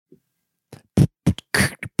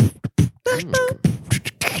Draft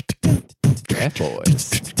boys. Draft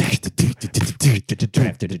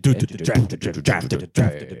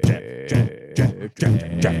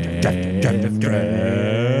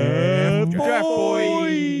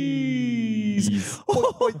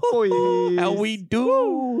boys. How we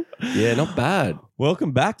do? Yeah, not bad.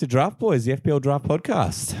 Welcome back to Draft Boys, the FPL Draft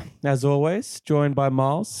Podcast. As always, joined by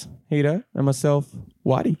Miles, Hito, and myself,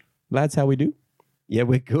 Whitey. Lads, how we do? Yeah,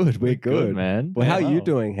 we're good. We're good, man. Well, how are you Wow.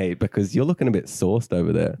 doing, Heat? Because you're looking a bit sauced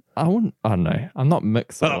over there. I don't know. I'm not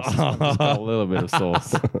mixed sauce. I've just got a little bit of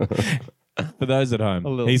sauce. For those at home, A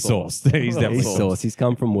little he's sauce. sauced. He's A little definitely He's sauced. sauced. He's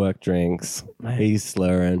come from work drinks. He's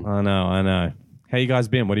slurring. I know. How you guys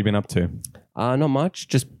been? What have you been up to? Not much.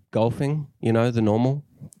 Just golfing. You know, the normal.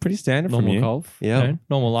 Pretty standard from Normal you. golf. Yeah. You know,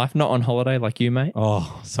 normal life. Not on holiday like you, mate.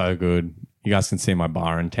 Oh, so good. You guys can see my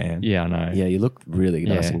bar and tan. Yeah, I know. Yeah, you look really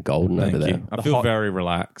nice Yeah. and golden Thank over there. you. I The feel hot- very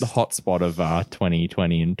relaxed. The hot spot of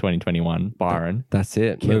 2020 and 2021, Byron. That's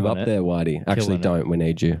it. Killing Move up it. there, Whitey. Actually, Killing it. don't. We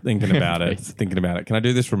need you. Thinking about it. Can I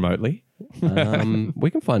do this remotely? We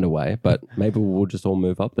can find a way, but maybe we'll just all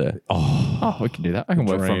move up there. Oh, we can do that. I can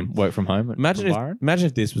Dream. work from home. Imagine from if, Byron. imagine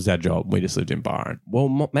if this was our job. We just lived in Byron.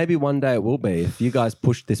 Well, maybe one day it will be. If you guys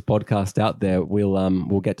push this podcast out there,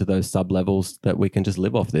 we'll get to those sub levels that we can just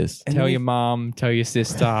live off this. Tell your mom, tell your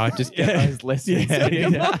sister, just get those listens. Yeah. We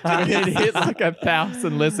need to hit like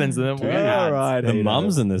 1,000 listens and then we're All right, The Hito.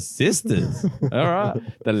 mums and the sisters. All right.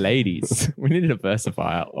 The ladies. We need to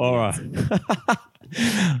diversify. All right.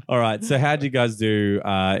 All right. So how'd you guys do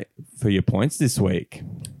for your points this week?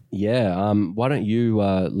 Yeah. Why don't you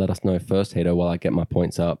let us know first, Hito, while I get my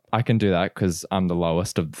points up? I can do that because I'm the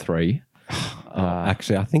lowest of the three.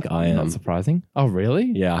 Actually, I think I am. Not surprising. Oh,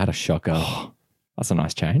 really? Yeah, I had a shocker. That's a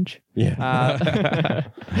nice change. Yeah.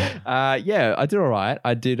 Yeah, I did all right.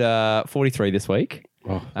 I did 43 this week.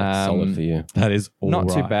 Oh, that's solid for you. That is all Not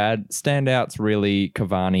too right. bad. Standouts really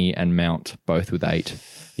Cavani and Mount, both with 8.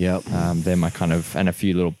 Yep. They're my kind of, and a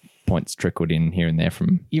few little points trickled in here and there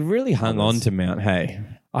from. You really hung on to Mount Hay.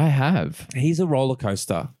 I have. He's a roller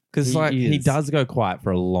coaster because He he is. does go quiet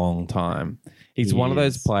for a long time. He's He one of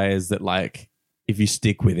those is. players that if you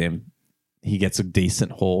stick with him, he gets a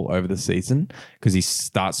decent haul over the season because he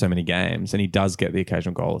starts so many games and he does get the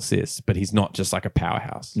occasional goal assist, but he's not just like a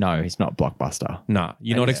powerhouse. No, he's not blockbuster. No,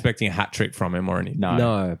 you're not expecting a hat trick from him or anything.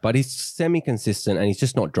 No. But he's semi-consistent and he's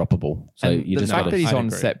just not droppable. So And you the just fact got that to, he's I'd on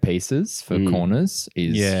agree. set pieces for corners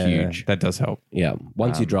is huge. That does help. yeah.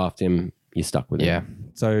 Once you draft him, you're stuck with him. Yeah.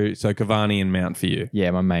 So Cavani and Mount for you. Yeah,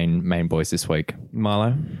 my main boys this week.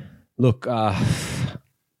 Milo? Look,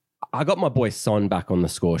 I got my boy Son back on the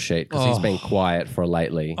score sheet because he's been quiet for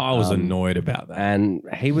lately. I was annoyed about that. And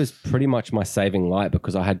he was pretty much my saving light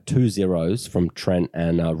because I had 2 zeros from Trent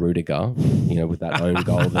and Rudiger, with that own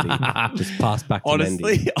goal that he just passed back to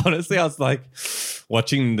Mendy. Honestly, I was like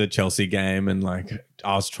watching the Chelsea game and I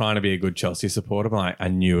was trying to be a good Chelsea supporter, but I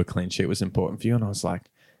knew a clean sheet was important for you. And I was like,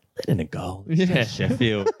 let in a goal. Yeah.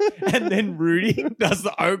 Sheffield. And then Rudy does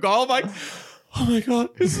the O goal. I'm like, oh my God,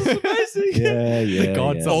 this is amazing. Yeah.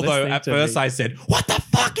 gods yeah. are Although listening at to first me. I said, what the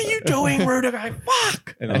fuck are you doing, Rudiger?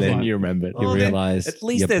 Fuck. And then you remembered. You realise at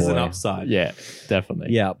least your there's an boy. upside. Yeah, definitely.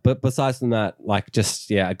 Yeah, but besides from that,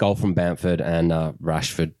 a goal from Bamford and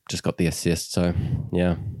Rashford just got the assist. So,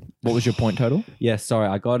 yeah. What was your point total? Yeah, sorry,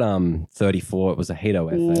 I got 34. It was a Hito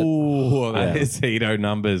effort. Ooh, that Yeah. is Hito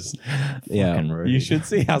numbers. Yeah. Fucking rude. You should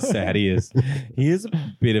see how sad he is. He is a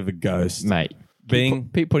bit of a ghost. Mate.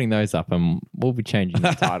 Keep putting those up and we'll be changing the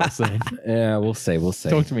title soon. Yeah, we'll see.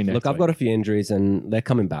 Talk to me next Look, I've week. got a few injuries and they're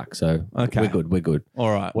coming back, so Okay. we're good.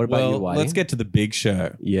 All right. What about you, Whitey? Let's get to the big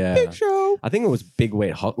show. Yeah. Big show. I think it was Big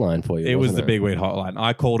Weight Hotline for you. It was wasn't the Big Weed Hotline.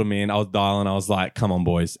 I called him in. I was dialing. I was like, come on,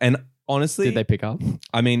 boys. And honestly, Did they pick up?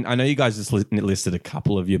 I mean, I know you guys just listed a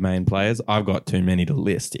couple of your main players. I've got too many to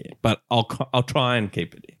list here, but I'll try and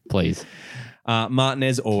keep it in. Please.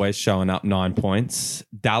 Martinez always showing up 9 points.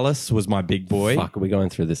 Dallas was my big boy. Fuck, are we going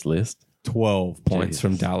through this list? 12 points Jesus.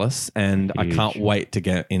 from Dallas, and I can't wait to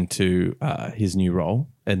get into his new role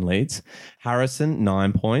in Leeds. Harrison,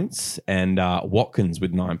 9 points, and Watkins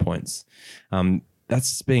with 9 points.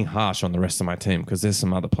 That's being harsh on the rest of my team because there's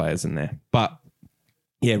some other players in there. But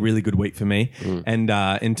yeah, really good week for me. And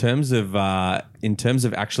in terms of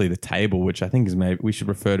actually the table, which I think is maybe we should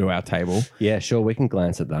refer to our table. Yeah, sure, we can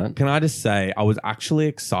glance at that. Can I just say I was actually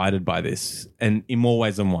excited by this, and in more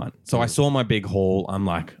ways than one. So I saw my big haul. I'm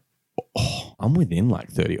like, oh, I'm within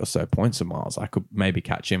 30 or so points of Miles. I could maybe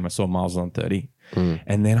catch him. I saw Miles on 30.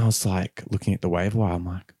 And then I was like looking at the waiver wire. I'm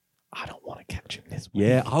like, I don't want to catch him this week.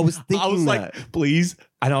 Yeah, I was thinking I was like, please.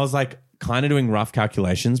 And I was like kind of doing rough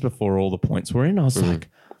calculations before all the points were in. I was like,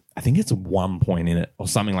 I think it's 1 point in it or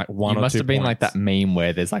something like one You or must two have been like points. that meme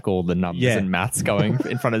where there's like all the numbers Yeah. and maths going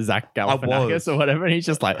in front of Zach was. Galifianakis or whatever, and he's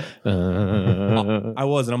just like, I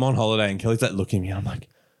was, and I'm on holiday, and Kelly's like looking at me, and I'm like,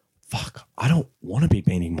 fuck, I don't want to be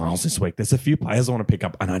beating Miles this week. There's a few players I want to pick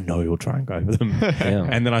up, and I know you'll try and go over them.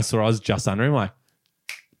 And then I saw I was just under him, like,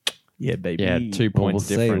 yeah, baby. yeah, 2 points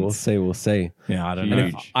difference. We'll see. Yeah, I don't know.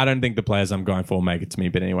 Huge. I don't think the players I'm going for make it to me,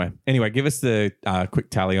 but anyway, give us the quick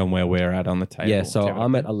tally on where we're at on the table. Yeah, so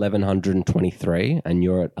I'm at 1,123 and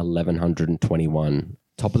you're at 1,121.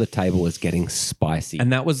 Top of the table is getting spicy.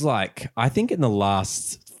 and that was like, I think in the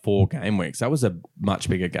last 4 game weeks, that was a much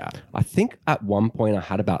bigger gap. I think at one point I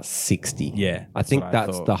had about 60. Yeah, I think what I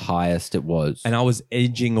that's thought. the highest it was. And I was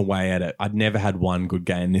edging away at it. I'd never had one good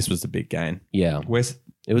game. This was the big game. yeah, Where's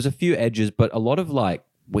it was a few edges, but a lot of like,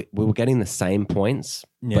 we were getting the same points,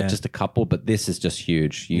 Yeah. but just a couple. But this is just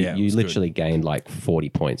huge. You, Yeah, it you was literally gained like 40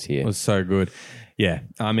 points here. it was so good. Yeah,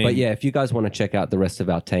 I mean, But yeah, if you guys want to check out the rest of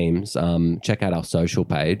our teams, check out our social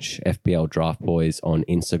page, FPL Draft Boys on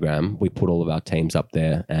Instagram. We put all of our teams up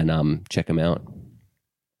there and check them out.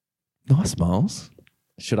 nice, Miles.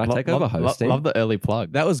 Should I take over hosting? Love the early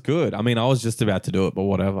plug. That was good. I mean, I was just about to do it, but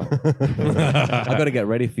whatever. I got to get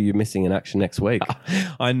ready for you missing in action next week.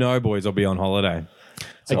 I know, boys, I'll be on holiday.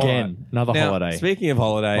 Again, another Now, holiday. Speaking of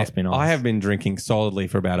holiday, Must be nice. I have been drinking solidly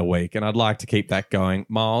for about a week, and I'd like to keep that going.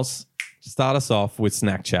 Miles, start us off with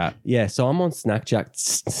Snack Chat. Yeah, so I'm on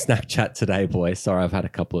Snapchat today, boys. Sorry, I've had a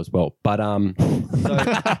couple as well. But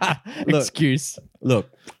Excuse.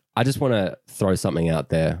 look, I just want to throw something out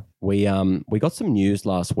there. We got some news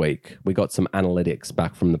last week. We got some analytics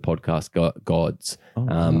back from the podcast gods,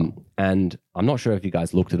 and I'm not sure if you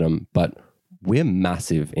guys looked at them, but we're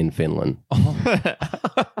massive in Finland.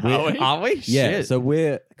 Are we? Yeah, Shit. so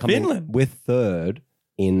we're Finland? We're third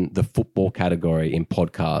in the football category in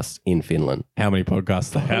podcasts in Finland. How many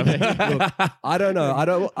podcasts they have? Look, I don't know. I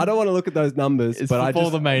don't want to look at those numbers, Is but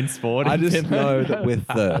football the main sport? I in just Finland? know that we're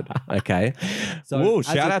third. Okay. So Whoa, as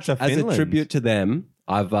shout out to as a Finland. tribute to them,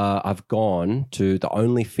 I've gone to the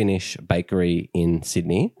only Finnish bakery in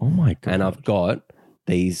Sydney, Oh my God. and I've got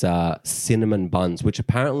these cinnamon buns, which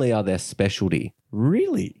apparently are their specialty.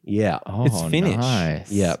 Really? Yeah. Oh, It's Finnish.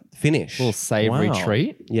 Nice. Yeah. Finnish. Little savory Wow.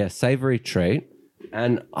 treat. Yeah, savory treat.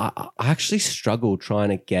 And I actually struggled trying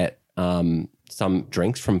to get some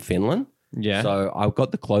drinks from Finland. Yeah. So I've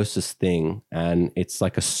got the closest thing, and it's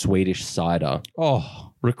like a Swedish cider,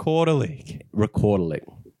 Oh, Recorder League. Recorderlig.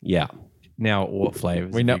 Yeah. Now, what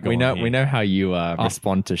flavors? We know how you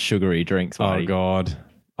respond to sugary drinks. Oh Buddy. God.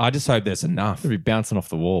 I just hope there's enough. It'll be bouncing off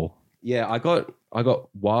the wall. Yeah, I got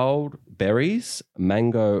wild berries,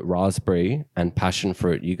 mango, raspberry, and passion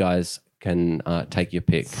fruit. You guys can take your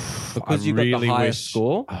pick. Because you got the highest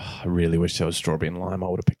score. I really wish there was strawberry and lime. I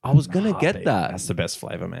would have picked. I was going to get heartbeat. that. That's the best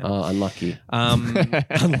flavor, man. Unlucky.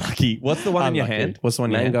 Unlucky. What's the one in your Unlucky. hand? What's the one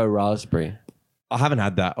in your hand? Mango, raspberry. I haven't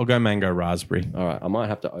had that. I'll go mango raspberry. All right, I might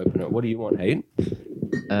have to open it. What do you want, Heat?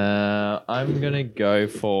 I'm gonna go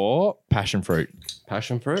for passion fruit.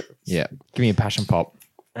 Passion fruit? Yeah, give me a passion pop.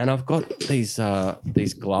 And I've got these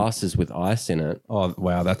glasses with ice in it. Oh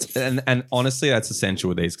wow, that's and honestly, that's essential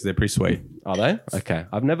with these because they're pretty sweet. Are they? Okay.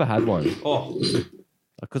 I've never had one Oh,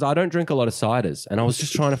 because I don't drink a lot of ciders, and I was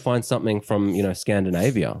just trying to find something from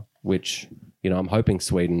Scandinavia, which I'm hoping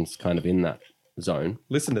Sweden's kind of in that zone.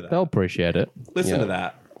 listen to that. They'll appreciate it. Listen Yeah. to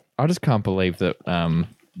that. I just can't believe that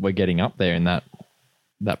we're getting up there in that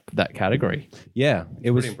category. Yeah,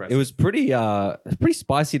 it was impressive. pretty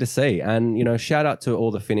spicy to see, and shout out to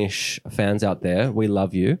all the Finnish fans out there. We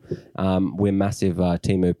love you. We're massive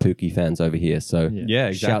Teemu Pukki fans over here, so Yeah,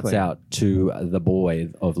 exactly. shouts out to the boy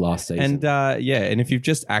of last season. And and if you've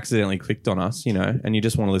just accidentally clicked on us, and you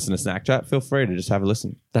just want to listen to Snack Chat, feel free to just have a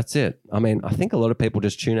listen. That's it. I mean, I think a lot of people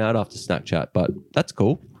just tune out after Snapchat, but that's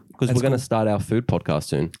cool because we're going to start our food podcast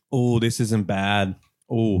soon. Oh, this isn't bad.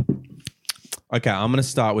 Oh, okay. I'm going to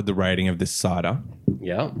start with the rating of this cider.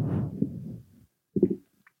 Yeah.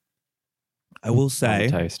 I will say,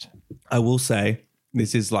 Taste.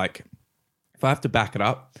 this is like, if I have to back it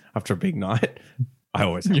up after a big night, I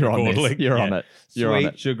always have You're a on Gold this. League. You're on it. You're Sweet,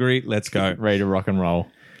 on it. sugary. Let's go. Ready to rock and roll.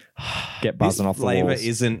 Get buzzing This off the flavor walls.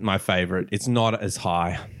 isn't my favorite. It's not as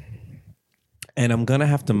high. And I'm going to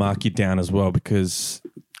have to mark you down as well because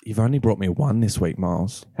you've only brought me one this week,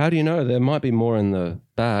 Miles. How do you know? There might be more in the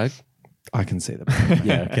bag. I can see that.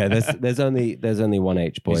 Yeah. Okay. There's only one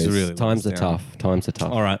each, boys. really Times are let us down. tough. Times are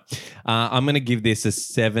tough. All right. I'm going to give this a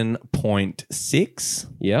 7.6.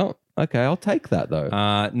 Yeah. Okay. I'll take that though.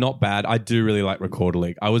 Not bad. I do really like Recorder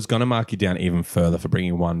League. I was going to mark you down even further for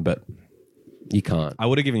bringing one, but you can't. I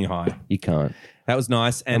would have given you high. You can't. That was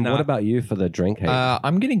nice. And what about you for the drink? Heath?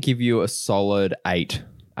 I'm going to give you a solid 8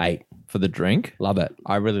 8. for the drink. Love it.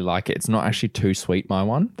 I really like it. It's not actually too sweet, my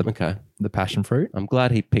one, Okay. the passion fruit. I'm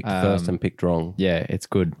glad he picked first and picked wrong. Yeah, it's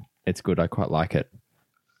good. It's good. I quite like it.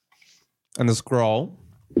 And the scroll.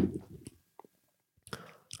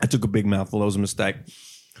 I took a big mouthful. That was a mistake.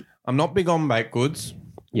 I'm not big on baked goods,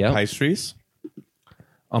 Yeah. pastries.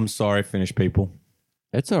 I'm sorry, Finnish people.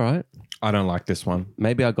 It's all right. I don't like this one.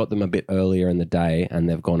 Maybe I got them a bit earlier in the day and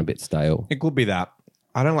they've gone a bit stale. It could be that.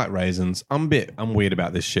 I don't like raisins. I'm weird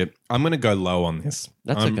about this shit. I'm going to go low on this.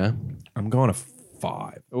 That's okay. I'm going to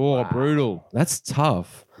 5. Oh, brutal. That's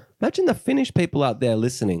tough. Imagine the Finnish people out there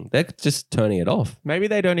listening. They're just turning it off. Maybe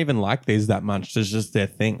they don't even like these that much. It's just their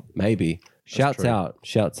thing. Maybe. Shouts true. out.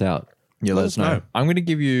 Shouts out. Yeah, let us know. I'm going to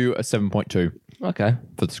give you a 7.2 Okay.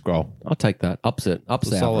 for the scroll. I'll take that. Ups the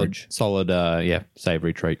average. Solid,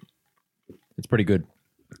 savory treat. It's pretty good.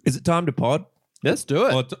 Is it time to pod? Let's do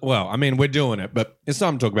it. Well, I mean, we're doing it, but it's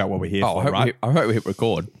time to talk about what we're here for, right? I hope we hit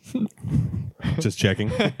record. Just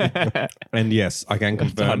checking. And yes, I can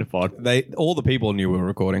confirm. Time to pod. All the people knew we were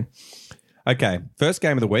recording. Okay, first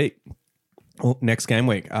game of the week. Well, next game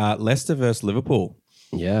week. Leicester versus Liverpool.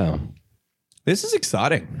 Yeah. This is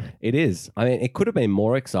exciting. It is. I mean, it could have been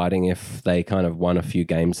more exciting if they kind of won a few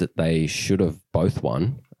games that they should have both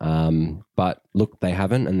won. But look, they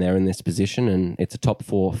haven't, and they're in this position, and it's a top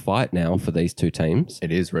 4 fight now for these two teams.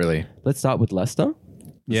 It is really. Let's start with Leicester.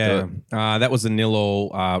 Yeah, that was a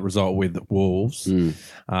 0-0 result with Wolves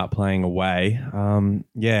playing away.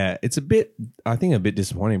 It's a bit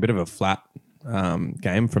disappointing, a bit of a flat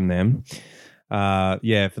game from them. For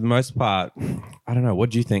the most part, I don't know. What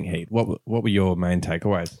do you think, Heath? What were your main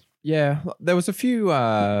takeaways? Yeah, there was a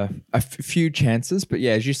few chances, but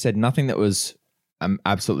yeah, as you said, nothing that was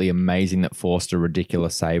absolutely amazing that forced a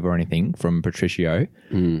ridiculous save or anything from Patricio.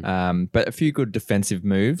 But a few good defensive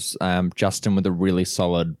moves. Justin with a really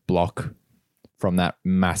solid block from that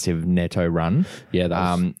massive Neto run. Yeah, that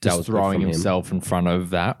was just good throwing from him. himself in front of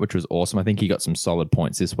that, which was awesome. I think he got some solid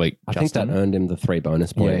points this week. I think that earned him the 3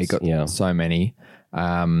 bonus points. Yeah, he got so many.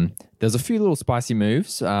 There's a few little spicy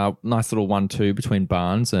moves. Nice little 1-2 between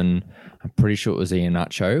Barnes and I'm pretty sure it was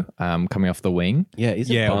Iheanacho coming off the wing. Yeah,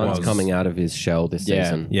 isn't Barnes coming out of his shell this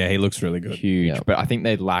season? Yeah, he looks really good. Huge. Yeah. But I think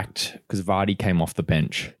they lacked because Vardy came off the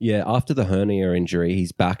bench. Yeah, after the hernia injury,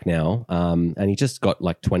 he's back now. And he just got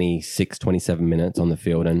like 26, 27 minutes on the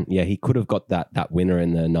field. And yeah, he could have got that winner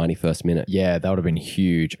in the 91st minute. Yeah, that would have been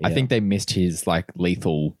huge. I think they missed his like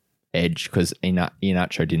lethal edge because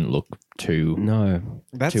Iheanacho didn't look too on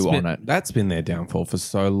it. That's been their downfall for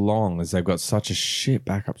so long, as they've got such a shit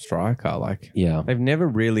backup striker. Like, Yeah. they've never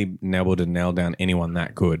really been able to nail down anyone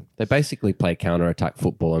that good. They basically play counter-attack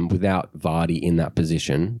football, and without Vardy in that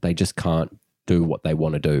position, they just can't do what they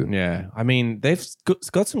want to do. Yeah, I mean, they've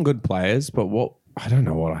got some good players, but I don't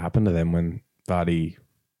know what happened to them when Vardy.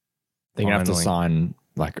 They're gonna have to finally- sign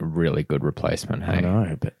like a really good replacement. Hey, I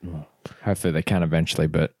know, but hopefully they can eventually.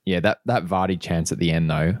 But yeah, that Vardy chance at the end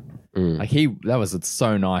though, like that was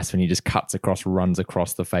so nice when he just cuts across, runs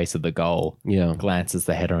across the face of the goal, Yeah. glances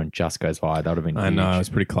the header and just goes wide. That would have been. I huge. know, it was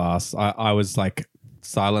pretty class. I was like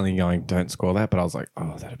silently going, "Don't score that," but I was like,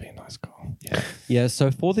 "Oh, that'd be a nice goal." Yeah. Yeah,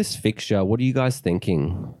 so for this fixture, what are you guys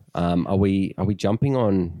thinking? Are we jumping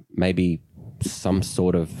on maybe some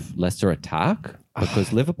sort of Leicester attack?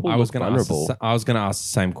 Because Liverpool was vulnerable. I was going to ask the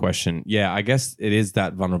same question. Yeah, I guess it is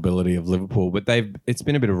that vulnerability of Liverpool, but it's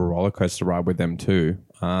been a bit of a roller coaster ride with them too.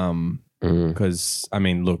 Because I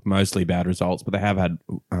mean, look, mostly bad results, but they have had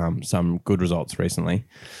some good results recently.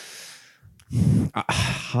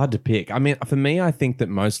 Hard to pick. I mean, for me, I think that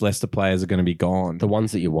most Leicester players are going to be gone. The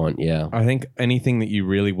ones that you want, yeah. I think anything that you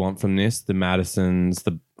really want from this, the Madisons,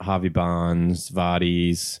 the Harvey Barnes,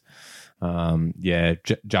 Vardys,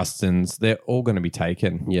 Justins, they're all going to be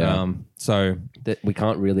taken. Yeah. So We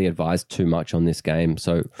can't really advise too much on this game.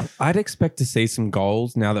 So I'd expect to see some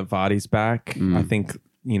goals now that Vardy's back. I think,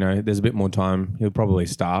 there's a bit more time. He'll probably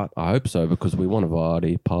start. I hope so, because we want a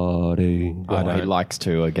Vardy party. He likes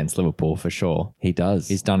to against Liverpool for sure. He does.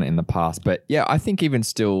 He's done it in the past. But yeah, I think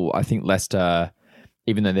Leicester,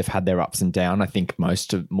 even though they've had their ups and downs, I think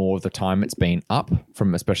more of the time it's been up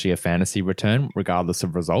from especially a fantasy return, regardless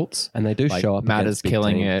of results. And they do show up. Matters against big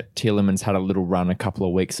killing teams. it. Tielemans had a little run a couple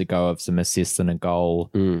of weeks ago of some assists and a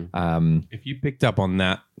goal. If you picked up on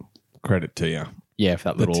that, credit to you. Yeah, for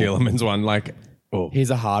that The little. Tielemans one, He's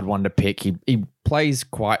a hard one to pick. He plays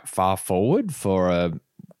quite far forward for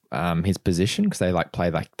his position because they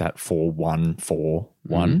play like that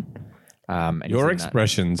 4-1-4-1. your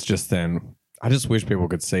expressions just then, I just wish people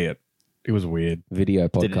could see it. It was weird. video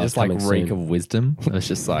podcast. Did it just like coming reek soon. of wisdom? It was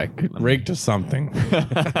just like Rigged to something.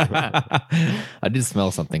 I did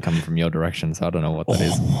smell something coming from your direction, so I don't know what that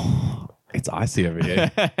is. It's icy over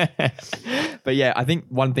here. But yeah, I think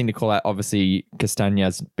one thing to call out, obviously,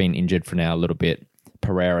 Castagna's been injured for now a little bit.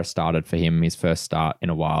 Pereira started for him, his first start in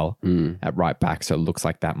a while at right back, so it looks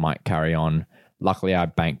like that might carry on. Luckily, I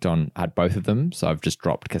had both of them, so I've just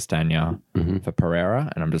dropped Castagna for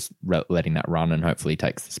Pereira, and I'm just letting that run, and hopefully he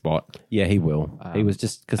takes the spot. Yeah, he will. He was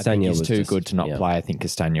just I think Castagna he's was too just- good to not yeah, play. I think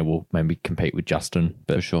Castagna will maybe compete with Justin,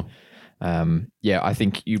 but for sure. yeah, I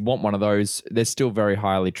think you want one of those. There's still very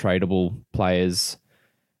highly tradable players.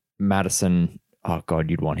 Madison, oh God,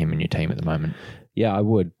 you'd want him in your team at the moment. Yeah, I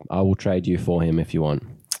would. I will trade you for him if you want.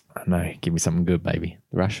 I know, give me something good, baby.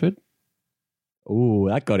 Rashford. Ooh,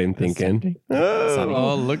 that got him thinking.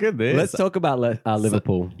 Oh, look at this. Let's talk about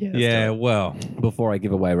Liverpool Yeah, well, before I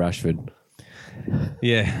give away Rashford.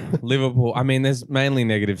 yeah, Liverpool. I mean, there's mainly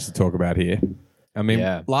negatives to talk about here. I mean,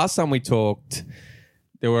 Yeah. last time we talked,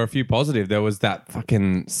 there were a few positive. There was that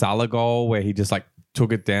fucking Salah goal where he just like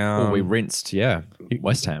took it down. We rinsed,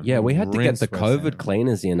 West Ham. Yeah, we had to get Rinse the West Ham. COVID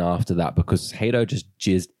cleaners in after that because Hato just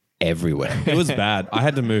jizzed everywhere. It was bad. I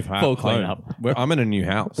had to move Full home. cleanup. I'm in a new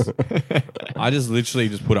house. I just literally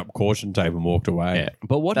just put up caution tape and walked away. Yeah.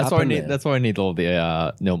 But what That's why I happened need. there? That's why I need all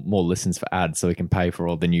the more listens for ads, so we can pay for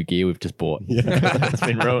all the new gear we've just bought. Yeah, it's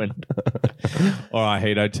been ruined. All right,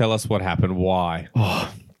 Hito, tell us what happened. Why?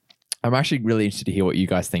 I'm actually really interested to hear what you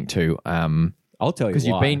guys think too. I'll tell you Because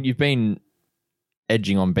why. you've been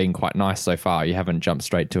edging on being quite nice so far. You haven't jumped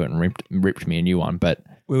straight to it and ripped me a new one, but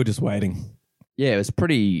We were just waiting. yeah, it was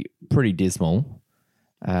pretty dismal.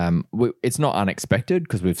 It's not unexpected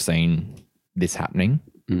because we've seen this happening.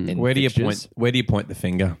 in Where do you fixtures. point? Where do you point the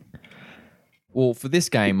finger? Well, for this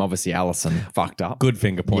game, obviously Allison fucked up. Good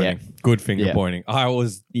finger pointing. Yeah. Good finger Yeah. pointing. I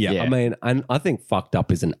was Yeah. I mean, and I think fucked up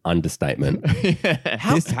is an understatement.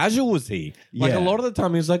 How casual was he? Like Yeah. a lot of the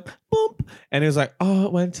time, he was like, "Boop," and he was like, "Oh,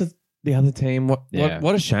 it went to the other team. Yeah.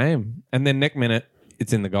 What a shame." And then next minute,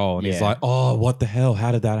 it's in the goal, and he's Yeah. like, "Oh, what the hell?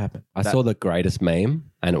 How did that happen?" I saw the greatest meme,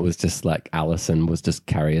 and it was just like Allison was just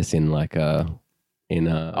carry us in like a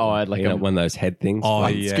I had like you know, a- one of those head things. Oh,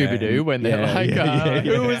 Like yeah. Scooby Doo when they're Yeah, like, yeah,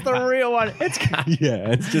 "Who was the real one?" It's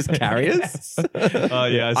yeah, it's just carriers. Oh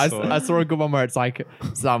yeah, I saw a good one where it's like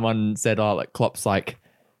someone said, "Oh, like Klopp's like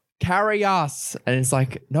carry us," and it's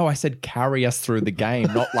like, "No, I said carry us through the game,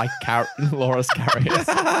 not like Loris carry us."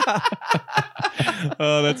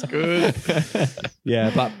 Oh, that's good.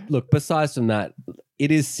 Yeah, but look, besides from that, it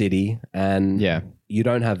is City, and Yeah. you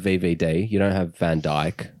don't have VVD, you don't have Van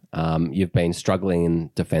Dijk. You've been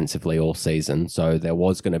struggling defensively all season, so there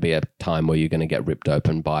was going to be a time where you're going to get ripped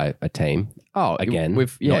open by a team. Oh, Again,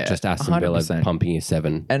 with not just Aston Villa 100%. pumping you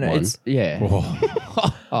 7-1. and it's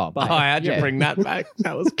oh, Oh, I had to bring that back.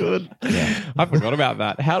 That was good. I forgot about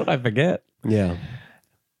that. How did I forget? yeah.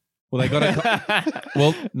 Well, they got a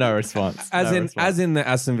well. no response. As in the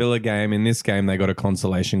Aston Villa game, in this game they got a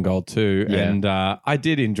consolation goal too, Yeah. and I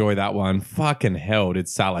did enjoy that one. Fucking hell, did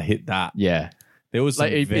Salah hit that? yeah, There was some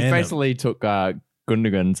like it venom. basically took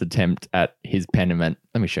Gundogan's attempt at his pen and went,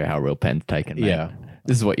 "Let me show you how a real pen's taken." Mate. Yeah.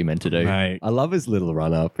 This is what you meant to do. Mate. I love his little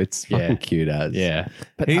run up. It's fucking Yeah. cute as. Yeah,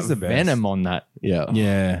 but He's that the best. venom on that. Yeah.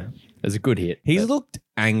 Yeah, It was a good hit. he's looked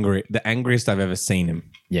angry, the angriest I've ever seen him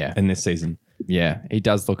Yeah, in this season. yeah, he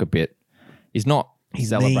does look a bit. He's not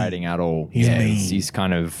celebrating at all. He's mean. He's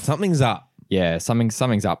kind of Something's up.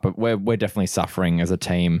 something's up. But we're definitely suffering as a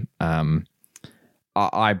team.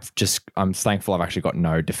 I'm thankful I've actually got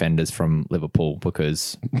no defenders from Liverpool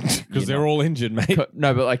because Because they're all injured, mate.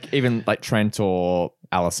 no, but like even like Trent or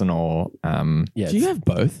Allison or Yeah. Do you have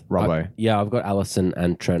both? Robbo. Yeah, I've got Allison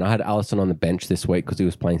and Trent. I had Allison on the bench this week because he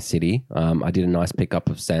was playing City. I did a nice pickup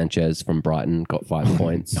of Sanchez from Brighton, got 5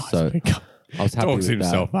 points. So I was happy Talks with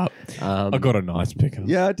himself that. up. I got a nice pickup.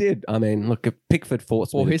 Yeah, I did. I mean, look, Pickford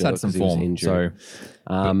forced me Well, to he's do had it some 'cause he was form. injured.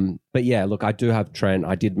 So But yeah, look, I do have Trent.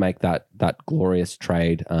 I did make that glorious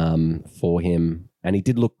trade for him, and he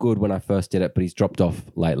did look good when I first did it. But he's dropped off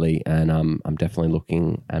lately, and I'm definitely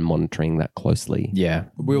looking and monitoring that closely. yeah,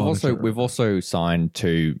 we've also signed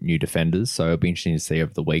 2 new defenders. So it'll be interesting to see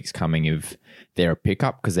over the weeks coming if they're a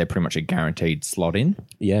pickup because they're pretty much a guaranteed slot in.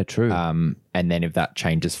 Yeah, true. And then if that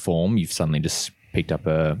changes form, you've suddenly just picked up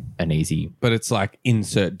an easy. But it's like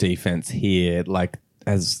insert defense here. Like,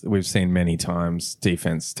 as we've seen many times,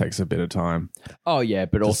 defense takes a bit of time. Oh yeah,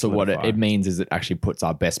 but also what solidify. it means is it actually puts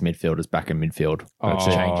our best midfielders back in midfield, which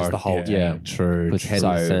changes the whole team. yeah. True. With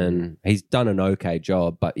Henderson, he's done an okay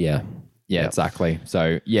job, but yeah. Yeah, exactly.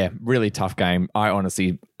 So yeah, really tough game. I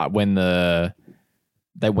honestly, when they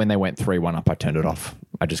went 3-1 up, I turned it off.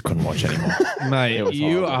 I just couldn't watch anymore. Mate,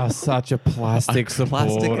 you are such a plastic supporter.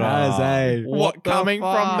 Plastic as, eh? What, coming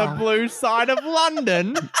from the blue side of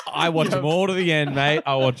London? I watch them all to the end, mate.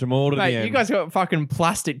 I watch them all to the Mate, end. you guys got fucking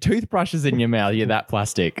plastic toothbrushes in your mouth. You're that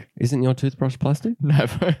plastic. Isn't your toothbrush plastic? No,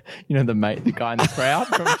 you know the guy in the crowd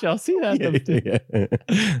from Chelsea.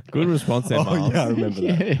 Good response there, Miles. I remember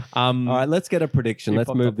that. All right, let's get a prediction. Let's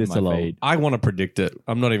popped move up in this my along. feed. I want to predict it.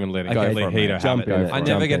 I'm not even letting Okay, Heater mate. have Jump it. in it. I Jump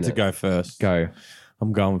never in get to it. go first. Go.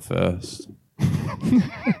 I'm going first.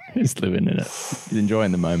 He's living in it. He's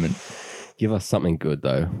enjoying the moment. Give us something good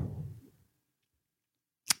though.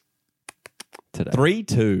 Today.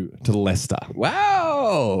 3-2 to Leicester.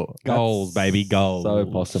 Wow, Goals, That's baby, goals. So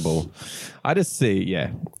possible. I just see,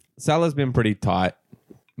 Salah's been pretty tight.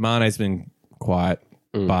 Mane's been quiet,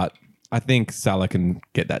 but I think Salah can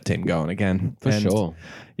get that team going again. For sure.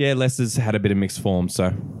 Yeah, Leicester's had a bit of mixed form,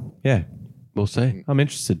 so yeah, We'll see. I'm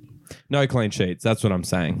interested. No clean sheets. That's what I'm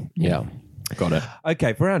saying. Yeah. Got it.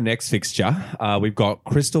 Okay, for our next fixture, we've got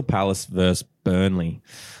Crystal Palace versus Burnley.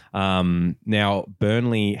 Now,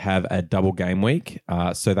 Burnley have a double game week,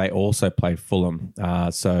 so they also play Fulham.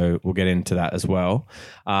 So we'll get into that as well.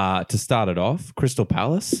 To start it off, Crystal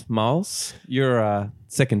Palace, Miles, your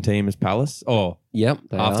second team is Palace, or Yep.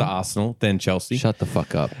 They after are. Arsenal, then Chelsea. Shut the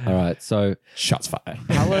fuck up. All right. So Shots fired.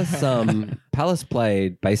 Palace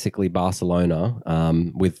played basically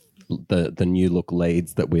Barcelona with the new look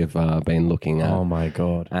Leeds that we've been looking at. Oh my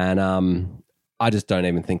God. And I just don't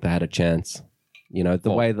even think they had a chance. You know,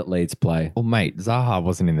 the way that Leeds play. Well, mate, Zaha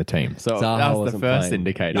wasn't in the team. So Zaha that was the wasn't first playing.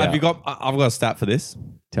 indicator. Yeah. Have you got? I've got a stat for this.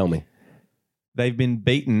 Tell me. They've been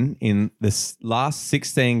beaten in the last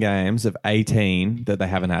 16 games of 18 that they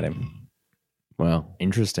haven't had him. Wow.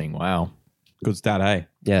 Interesting. Wow. Good stat, hey?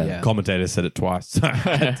 Yeah. Yeah. Commentator said it twice. So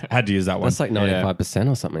I had to use that one. That's like 95%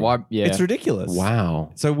 or something. Why? Yeah. It's ridiculous.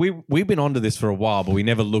 Wow. So we've been onto this for a while, but we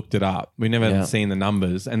never looked it up. We never Yeah. seen the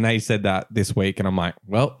numbers. And they said that this week, and I'm like,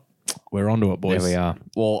 well, we're onto it, boys. There we are.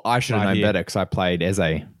 Well, I should have Right known here. better because I played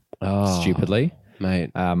Eze Oh, stupidly.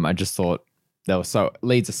 mate. I just thought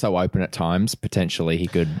Leeds are so open at times. Potentially, he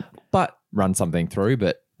could But run something through,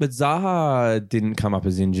 but Zaha didn't come up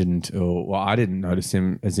as injured until, well, I didn't notice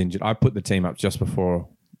him as injured. I put the team up just before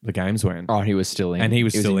the games went. oh, he was still in. And he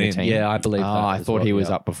was still the in. team. Yeah, I believe that I as thought well, he was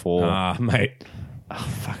yeah. up before. Mate,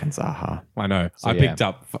 Fucking Zaha. I know. So, I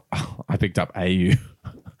picked up AU.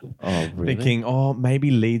 Oh, really? Thinking, maybe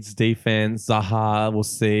Leeds defense, Zaha, we'll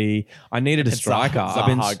see. I needed a striker.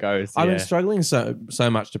 Zaha goes, I've been yeah. struggling so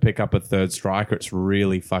much to pick up a third striker. It's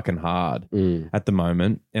really fucking hard at the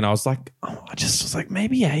moment. And I was like,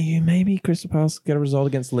 maybe AU, maybe Crystal Palace get a result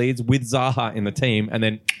against Leeds with Zaha in the team. And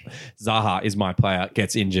then Zaha is my player,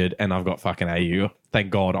 gets injured, and I've got fucking AU, thank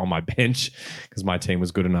God, on my bench because my team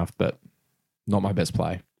was good enough, but not my best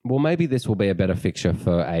play. Well, maybe this will be a better fixture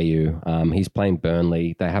for AU. He's playing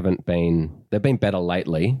Burnley. They've been better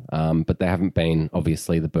lately, but they haven't been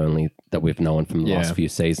obviously the Burnley that we've known from the Yeah. last few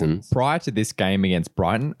seasons. Prior to this game against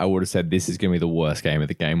Brighton, I would have said this is going to be the worst game of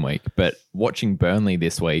the game week. But watching Burnley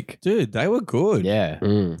this week, Dude, they were good. yeah,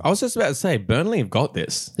 I was just about to say, Burnley have got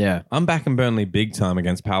this. yeah, I'm backing Burnley big time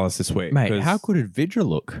against Palace this week. mate, 'cause- how good did Vidra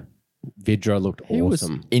look? Vidra looked He was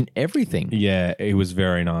awesome. in everything. Yeah, it was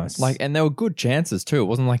very nice. And there were good chances too. It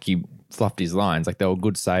wasn't like he fluffed his lines. Like there were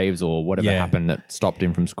good saves or whatever Yeah. happened that stopped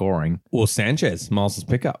him from scoring. Or Sanchez, Miles'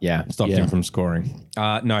 pickup. Yeah. Stopped Yeah. him from scoring.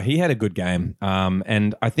 No, he had a good game.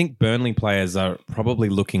 And I think Burnley players are probably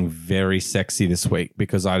looking very sexy this week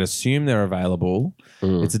because I'd assume they're available.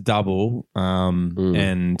 It's a double.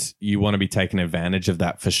 And you want to be taking advantage of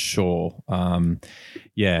that for sure.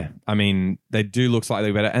 Yeah. I mean, they do look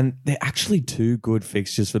slightly better. And they're actually two good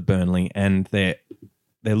fixtures for Burnley. And they're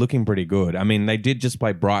looking pretty good. I mean, they did just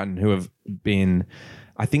play Brighton, who have been,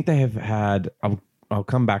 I think they have had, I'll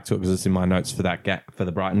come back to it because it's in my notes for for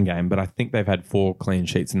the Brighton game, but I think they've had 4 clean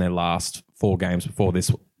sheets in their last 4 games before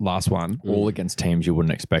this last one. All against teams you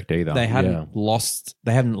wouldn't expect either. They hadn't lost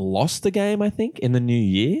a game, I think, in the new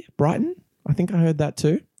year, Brighton. I think I heard that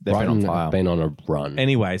too. They've been on Brighton fire. have been on a run.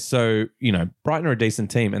 Anyway, so, Brighton are a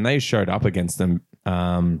decent team and they showed up against them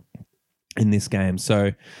in this game.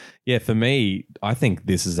 So, yeah, for me, I think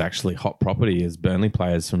this is actually hot property as Burnley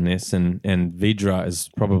players from this, and Vidra is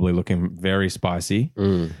probably looking very spicy.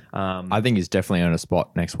 I think he's definitely on a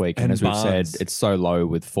spot next week. And And as we've Barnes. said, it's so low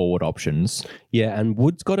with forward options. Yeah, and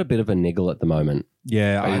Wood's got a bit of a niggle at the moment.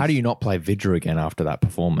 Yeah, How do you not play Vidra again after that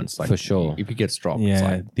performance? Like, For sure. If he gets dropped, Yeah, it's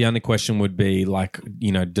like, the only question would be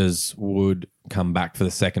does Wood come back for the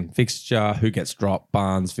second fixture. Who gets dropped?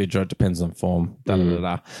 Barnes, Vidra, depends on form.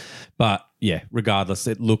 But yeah, regardless,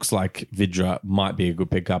 it looks like Vidra might be a good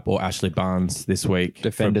pickup or Ashley Barnes this week.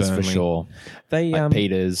 Defenders for Burnley. sure. They Like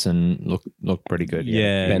Peters and look pretty good.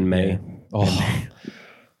 yeah, Ben Mee. Oh,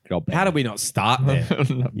 Good old Ben. how did we not start there?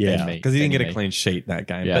 Yeah, Ben Mee. Because he didn't Ben get a Mee. clean sheet that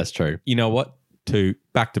game. Yeah, But that's true. you know what? 2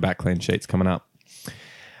 back-to-back clean sheets coming up.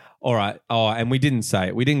 All right. Oh, and we didn't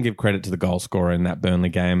give credit to the goal scorer in that Burnley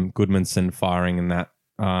game. Goodmanson firing in that.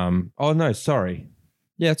 Oh no, sorry.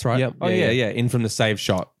 Yeah, that's right. Yep. Oh yeah. In from the save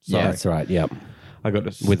shot. Sorry. Yeah, that's right. Yep. I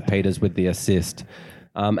got to With Peters with the assist.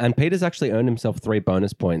 And Peters actually earned himself 3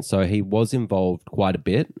 bonus points. So he was involved quite a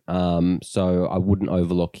bit. So I wouldn't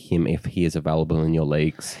overlook him if he is available in your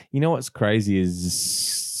leagues. You know what's crazy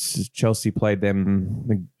is Chelsea played them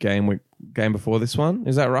the game before this one.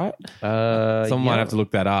 Is that right? Someone might have to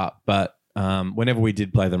look that up. But whenever we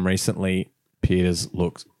did play them recently, Peters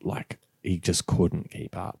looked like he just couldn't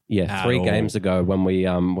keep up. Yeah, at 3 all. games ago when we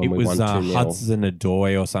It won was 2-0. Hudson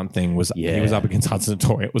Odoi or something. He was up against Hudson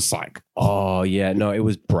Odoi. It was like, Oh yeah, no, it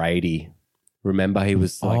was Brady. Remember, he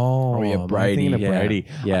was like, am I Brady. thinking of yeah, Brady.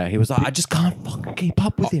 Yeah, he was like, I just can't fucking keep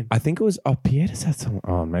up with him. I think it was Peters had some.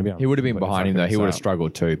 Oh, maybe He would have been behind him though. He would have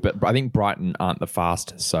struggled. struggled too. But I think Brighton aren't the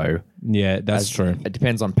fastest, so Yeah, that's true. it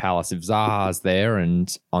depends on Palace. If Zaha's there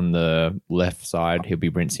and on the left side, he'll be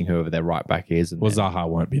rinsing whoever their right back is. And Well, then- Zaha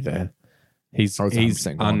won't be there. He's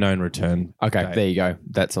 100% gone. unknown return. okay, date. there you go.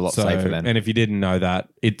 That's a lot safer then. And if you didn't know that,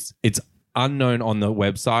 it's unknown on the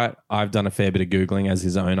website. I've done a fair bit of Googling as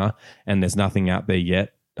his owner, and there's nothing out there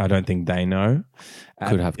yet. I don't think they know.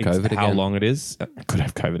 Could have COVID how again. long it is. Could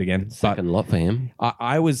have COVID again. But Second lot for him.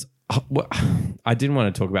 I didn't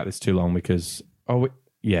want to talk about this too long because I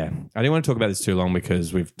didn't want to talk about this too long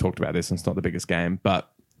because we've talked about this and it's not the biggest game.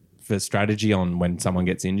 But for strategy on when someone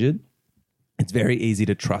gets injured, it's very easy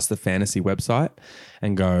to trust the fantasy website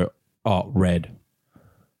and go, oh, red,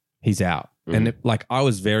 he's out. And I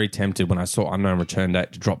was very tempted when I saw unknown return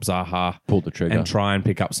date to drop Zaha, Pull the trigger. and try and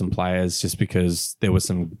pick up some players just because there were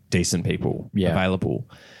some decent people available.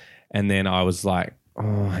 And then I was like,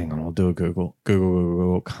 oh, hang on, I'll do a Google.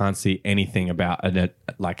 Google. Can't see anything about it.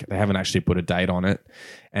 Like they haven't actually put a date on it.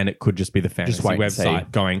 And it could just be the fantasy wait and see.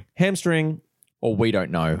 website going, hamstring. Or we don't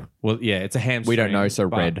know. Well, yeah, it's a hamstring. We don't know, so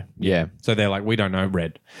but- red. Yeah. So they're like, we don't know,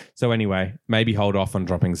 red. So anyway, maybe hold off on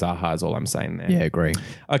dropping Zaha is all I'm saying there. Yeah, agree.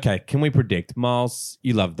 Okay, can we predict? Miles,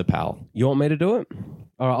 you love the pal. You want me to do it?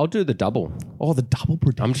 All right, I'll do the double. Oh, the double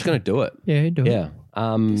prediction. I'm just going to do it. Yeah, do Yeah.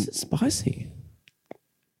 This is spicy.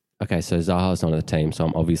 Okay, so Zaha's not on the team, so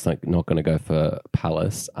I'm obviously not going to go for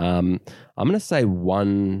Palace. I'm going to say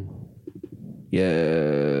Burnley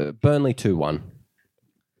 2-1.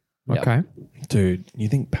 Yep. Okay. Dude, you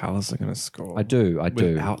think Palace are going to score? I do.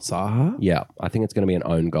 Without Zaha? Yeah, I think it's going to be an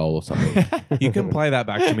own goal or something. You can play that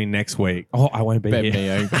back to me next week. Oh, I won't be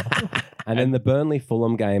here. And in the Burnley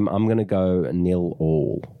Fulham game, I'm going to go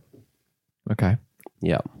 0-0. Okay.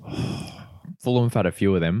 Yeah. Fulham have had a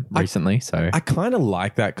few of them recently, so I kind of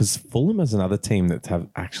like that because Fulham is another team that have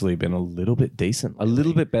actually been a little bit decent. A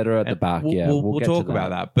little bit better at the back. We'll, yeah. we'll get talk to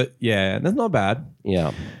about that. But yeah, that's not bad.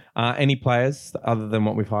 Yeah. Any players other than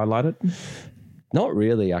what we've highlighted? Not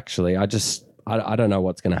really, actually. I don't know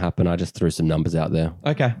what's going to happen. I just threw some numbers out there.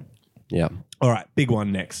 Okay. Yeah. All right. Big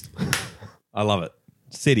one next. I love it.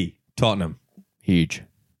 City, Tottenham. huge.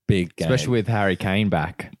 Big game. Especially with Harry Kane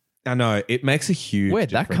back. I know. It makes a huge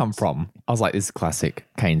Where'd that come difference. from? I was like, this is classic.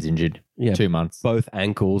 Kane's injured. Yeah. 2 months. both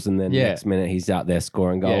ankles, and then Yeah. next minute he's out there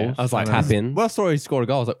scoring goals. Yeah. I was like, tap in. Well, I saw he scored a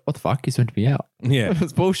goal. I was like, what the fuck? He's meant to be out. Yeah.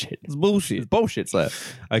 It's bullshit. It's bullshit. It's bullshit, sir.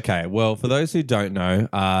 Okay. Well, for those who don't know,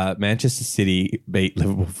 Manchester City beat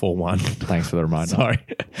Liverpool 4-1. Thanks for the reminder. Sorry.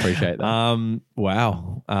 Appreciate that.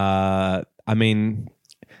 Wow. I mean,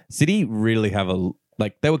 City really have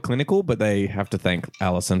they were clinical, but they have to thank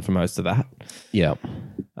Alisson for most of that. Yeah,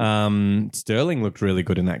 Sterling looked really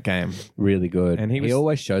good in that game. really good. And he he was-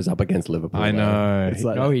 always shows up against Liverpool. I though. know. It's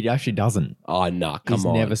like, No, he actually doesn't. oh no, come He's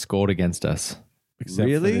on. never scored against us. Except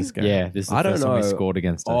Really? For this game. Yeah, this is the I don't first time he know. scored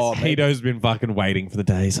against us. Oh, Hito's been fucking waiting for the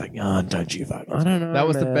day. He's like, oh, don't you fucking. I don't know. that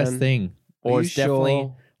was the best man. thing. Are Or you it's definitely,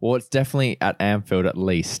 sure? or it's definitely at Anfield at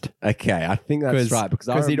least. Okay, I think that's right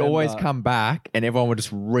because he'd always come back and everyone would just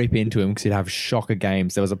rip into him because he'd have shocker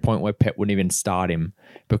games. There was a point where Pep wouldn't even start him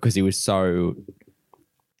because he was so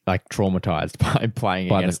traumatized by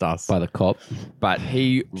playing against us. by the cop. But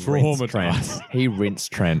he rinsed Trent. Traumatized. He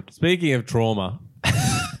rinsed Trent. Speaking of trauma,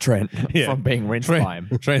 Trent Yeah. from being rinsed by him.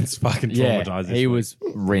 Trent's fucking Yeah, traumatized. this he week. was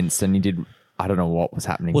rinsed and he did. I don't know what was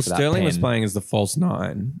happening. Well, for that Sterling was pen. playing as the false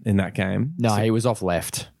 9 in that game. No, he was off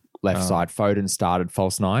left. left side. Foden started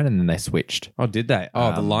false 9 and then they switched. Oh, did they?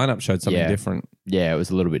 Oh, the lineup showed something different. Yeah, it was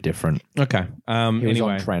a little bit different. Okay. He was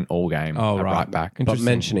Anyway, on Trent all game. Oh, at right. back. But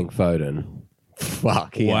mentioning Foden,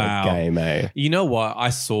 fuck, he Wow. had a game, eh? you know what? I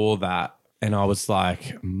saw that and I was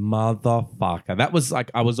like, motherfucker. That was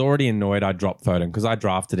like, I was already annoyed I dropped Foden because I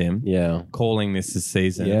drafted him. Yeah. Calling this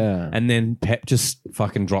season. Yeah. And then Pep just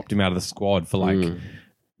fucking dropped him out of the squad for like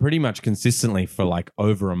pretty much consistently for like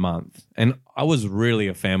over a month. And I was really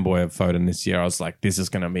a fanboy of Foden this year. I was like, this is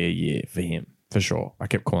going to be a year for him, for sure. I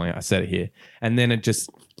kept calling it. I said it here. And then it just,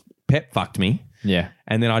 Pep fucked me. Yeah.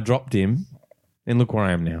 And then I dropped him. And look where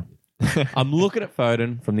I am now. I'm looking at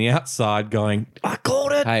Foden from the outside going, I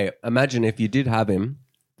called it. Hey, imagine if you did have him,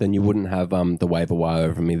 then you wouldn't have the waiver wire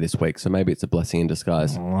over me this week. So maybe it's a blessing in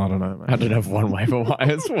disguise. Oh, I don't know, mate. I don't have one waiver wire.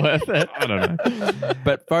 It's worth it. I don't know.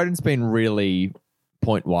 But Foden's been really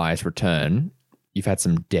point-wise return. You've had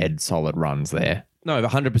some dead solid runs there. No,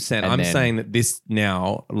 100%. I'm then- saying that this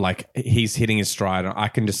now, like, he's hitting his stride. I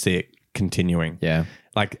can just see it continuing. Yeah.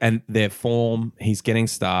 Like, and their form, he's getting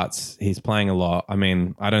starts. He's playing a lot. I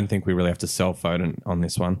mean, I don't think we really have to sell Foden on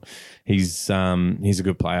this one. He's a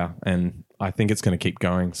good player, and I think it's going to keep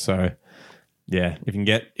going. So, yeah, if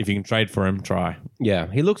you can trade for him, try. Yeah,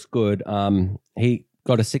 he looks good. He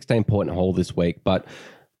got a 16-point haul this week, but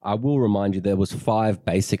I will remind you there was 5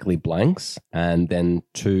 basically blanks and then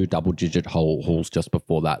 2 double-digit hauls just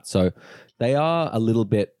before that. So they are a little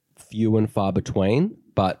bit few and far between,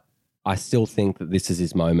 but I still think that this is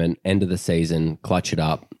his moment. End of the season, clutch it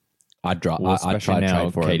up. I'd try to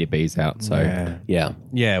trade for him. KDB's out, so Yeah.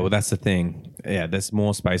 Yeah, well, that's the thing. Yeah, there's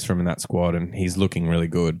more space for him in that squad, and he's looking really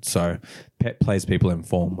good. So Pep plays people in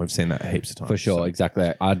form. We've seen that heaps of times. For sure, So-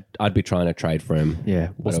 exactly. I'd be trying to trade for him. yeah.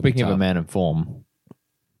 Well, That'll speaking be of a tough. man in form,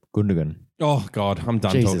 Gundogan. Oh God, I'm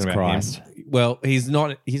done Jesus talking about Christ. him. Well, he's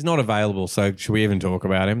not available. So should we even talk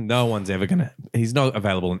about him? No one's ever gonna. He's not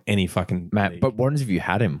available in any fucking Matt, league. but what if you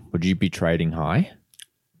had him? Would you be trading high?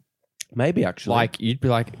 Maybe actually. Like, you'd be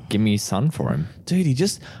like, give me Son for him. dude, he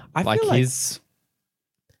just. I Like, feel like he's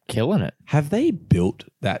killing it. have they built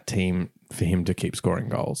that team for him to keep scoring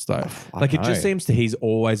goals though? I Like it don't just know. seems to he's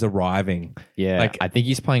always arriving. Yeah. Like, I think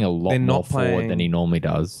he's playing a lot they're more not forward playing- than he normally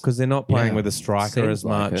does. Because they're not playing Yeah, with a striker seems as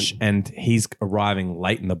like much, it. and he's arriving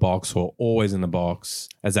late in the box or always in the box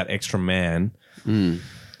as that extra man.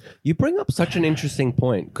 You bring up such an interesting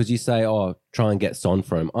point because you say, "Oh, try and get Son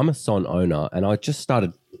for him." I'm a Son owner, and I just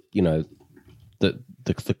started,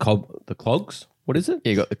 the clogs. What is it?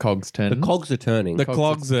 You got the cogs turning. The cogs are turning. The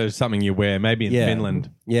clogs are something you wear, maybe in Yeah. Finland.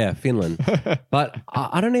 Yeah, Finland. But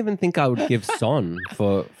I don't even think I would give Son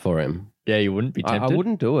for him. Yeah, you wouldn't be I tempted.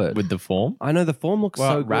 wouldn't do it. with the form. I know the form looks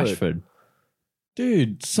so good. Rashford.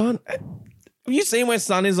 Dude, Son. Have you seen where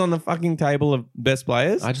Son is on the fucking table of best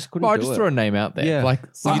players? I just couldn't Well, I do just it. throw a name out there. Yeah. Like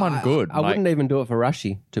someone good. I wouldn't even do it for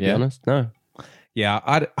Rashi, to be Yeah. honest. No. Yeah,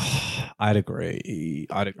 I'd agree.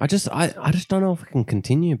 I just don't know if it can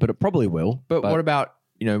continue, but it probably will. But what about,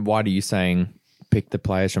 why are you saying pick the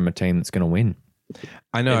players from a team that's going to win?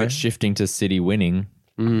 I know. If it's shifting to City winning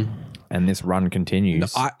and this run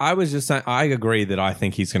continues. I was just saying, I agree that I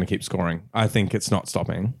think he's going to keep scoring. I think it's not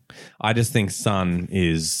stopping. I just think Son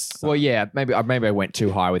is. well, yeah, maybe I went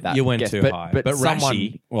too high with that. You went guess, too but, high. But someone,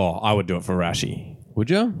 Rashi, well, I would do it for Rashi. Would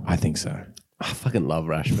you? I think so. I fucking love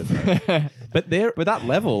Rashford. but that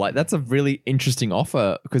level, like that's a really interesting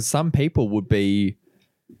offer because some people would be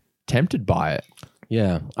tempted by it.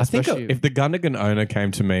 Yeah. I think Especially- If the Gundogan owner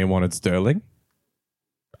came to me and wanted Sterling,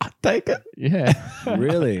 I'd take it. Yeah.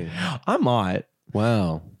 really. I might.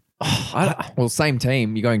 Wow. Well, same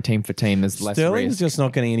team. You're going team for team. There's less Sterling's risk. just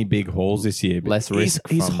not getting any big hauls this year. but Less risk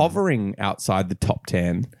He's from- hovering outside the top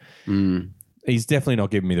 10. He's definitely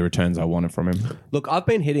not giving me the returns I wanted from him. Look, I've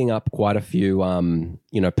been hitting up quite a few,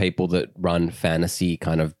 people that run fantasy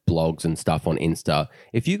kind of blogs and stuff on Insta.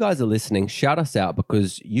 If you guys are listening, shout us out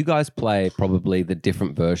because you guys play probably the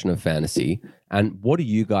different version of fantasy. And what do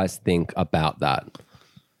you guys think about that?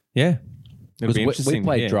 Yeah. It'd Because be we interesting.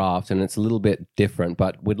 play yeah. draft and it's a little bit different,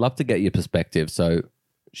 but we'd love to get your perspective. So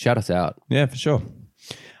shout us out. Yeah, for sure.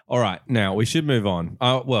 All right. Now, we should move on.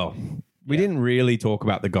 We didn't really talk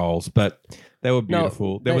about the goals, but they were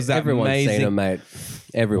beautiful. There was that everyone's amazing. seen them, mate.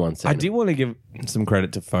 Everyone's seen I them. do want to give some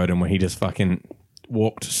credit to Foden where he just fucking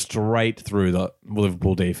walked straight through the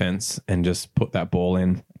Liverpool defense and just put that ball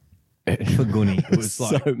in for Gunny. It was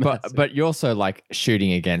like, But you're also like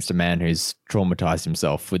shooting against a man who's traumatized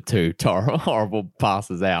himself with 2 horrible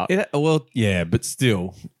passes out. yeah, but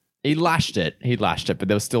still. He lashed it, but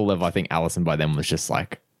there was still level. I think Allison by then was just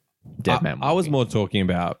like dead man. I was more talking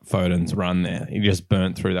about Foden's run there. He just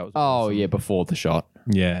burnt through. That was Oh yeah, before the shot.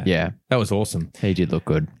 Yeah. Yeah, That was awesome. he did look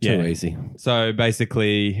good. Too easy. So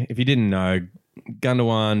basically, if you didn't know,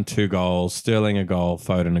 Gundogan 2 goals, Sterling a goal,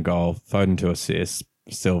 Foden 2 assists,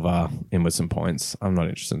 Silva in with some points. I'm not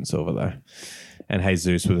interested in Silva though, and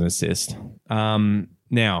Jesus with an assist.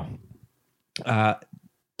 Now,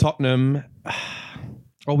 Tottenham.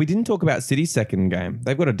 Oh, we didn't talk about City's second game.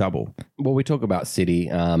 They've got a double. Well, we talk about City,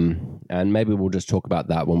 and maybe we'll just talk about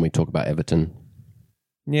that when we talk about Everton.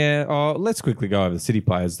 Yeah. Oh, let's quickly go over the City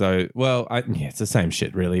players though. Well, it's the same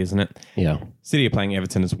shit, really, isn't it? Yeah. City are playing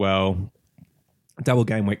Everton as well. Double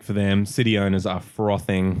game week for them. City owners are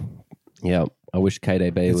frothing. Yeah. I wish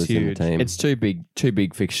KDB was in the huge. team. It's two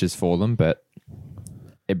big fixtures for them, but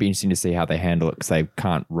it'd be interesting to see how they handle it because they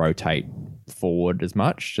can't rotate forward as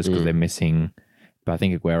much just because they're missing. But I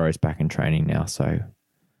think Aguero's back in training now, so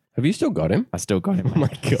Have you still got him? I still got him. Oh my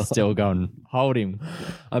God. Still going. Hold him.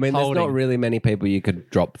 I mean, there's not really many people you could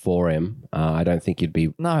drop for him. I don't think you'd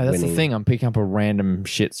be. No, that's winning. the thing. I'm picking up a random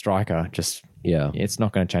shit striker. Just Yeah. it's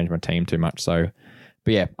not going to change my team too much. So,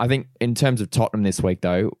 but yeah, I think in terms of Tottenham this week,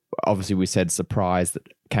 though, obviously we said surprise that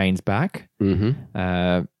Kane's back.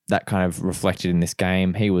 Mm-hmm. That kind of reflected in this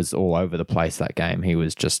game. He was all over the place that game. He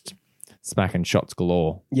was just smacking shots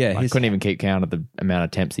galore. Yeah, I couldn't even keep count of the amount of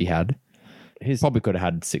attempts he had. He probably could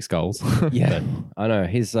have had 6 goals. Yeah, I know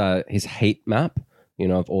his heat map,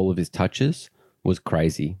 of all of his touches was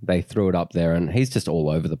crazy. They threw it up there, and he's just all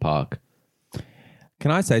over the park.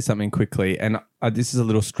 Can I say something quickly? And this is a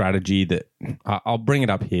little strategy that I'll bring it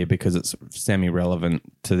up here because it's semi-relevant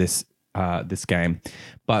to this game.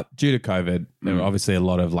 But due to COVID, there were obviously a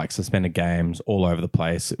lot of suspended games all over the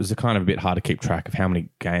place. It was a bit hard to keep track of how many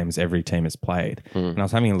games every team has played. And I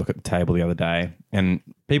was having a look at the table the other day, and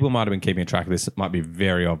people might have been keeping track of this. It might be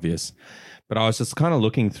very obvious. But I was just kind of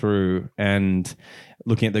looking through and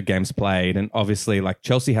looking at the games played. And obviously,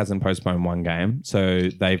 Chelsea hasn't postponed 1 game. So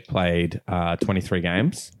they've played 23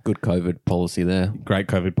 games. Good COVID policy there. Great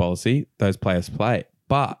COVID policy. Those players play.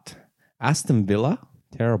 But Aston Villa,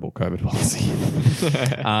 terrible COVID policy.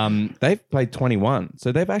 They've played 21.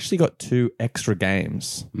 So they've actually got 2 extra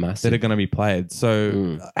games Massive. that are going to be played.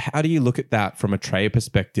 So how do you look at that from a trade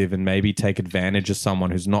perspective and maybe take advantage of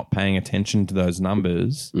someone who's not paying attention to those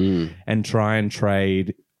numbers and try and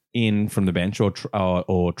trade in from the bench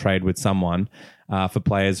or trade with someone for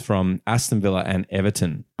players from Aston Villa and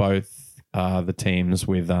Everton, both the teams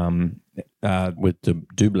with Doublés.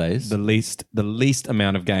 the least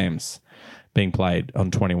amount of games being played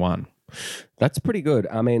on 21. That's pretty good.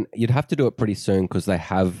 I mean, you'd have to do it pretty soon because they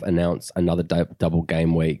have announced another double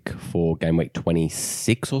game week for game week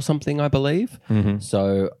 26 or something, I believe.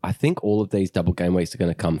 So I think all of these double game weeks are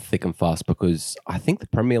going to come thick and fast because I think the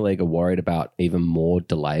Premier League are worried about even more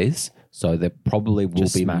delays. So there probably will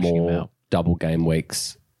Just be smashing them more out. double game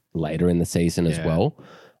weeks later in the season as well.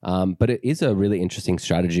 But it is a really interesting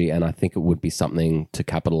strategy, and I think it would be something to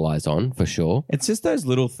capitalize on for sure. It's just those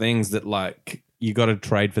little things that you got to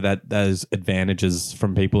trade for those advantages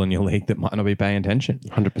from people in your league that might not be paying attention.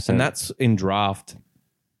 100%. And that's in draft.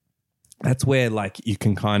 That's where you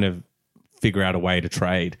can kind of figure out a way to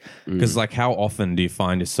trade. Because how often do you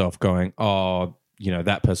find yourself going, oh,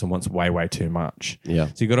 that person wants way too much. Yeah.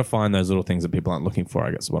 So you got to find those little things that people aren't looking for, I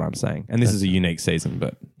guess is what I'm saying. And this is a unique season,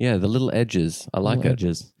 but Yeah, the little edges. I like it.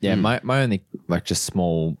 edges. Yeah, my only just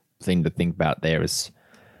small thing to think about there is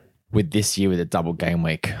with this year with a double game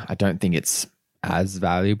week, I don't think it's as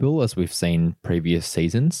valuable as we've seen previous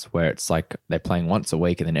seasons where it's they're playing once a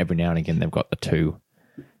week and then every now and again they've got the 2.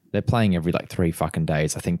 They're playing every 3 fucking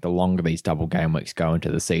days. I think the longer these double game weeks go into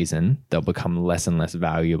the season, they'll become less and less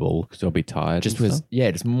valuable. Because they'll be tired. Just and with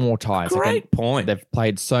stuff. just more tired. Great point. They've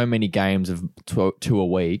played so many games of 2 a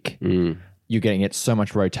week. You're getting so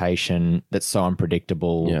much rotation that's so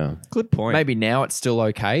unpredictable. Yeah. Good point. Maybe now it's still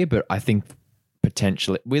okay, but I think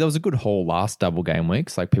potentially there was a good haul last double game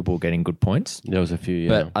weeks. People were getting good points. There was a few, yeah.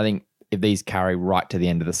 But I think if these carry right to the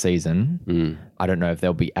end of the season, I don't know if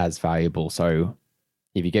they'll be as valuable. So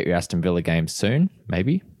if you get your Aston Villa games soon,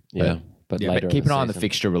 maybe. yeah. But later But keep in an the eye on the season.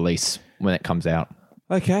 fixture release when it comes out.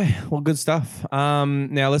 Okay, well, good stuff.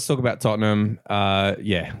 Now let's talk about Tottenham.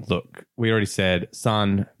 Look, we already said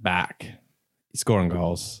Son back, he's scoring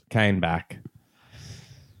goals. Kane back.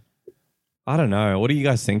 I don't know. What do you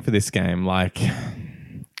guys think for this game? I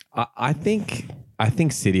think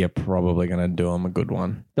City are probably going to do them a good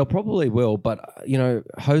one. They'll probably will, but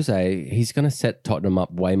Jose, he's going to set Tottenham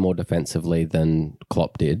up way more defensively than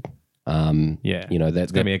Klopp did. Yeah,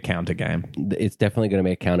 it's going to be a counter game. It's definitely going to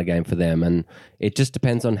be a counter game for them, and it just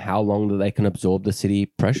depends on how long that they can absorb the City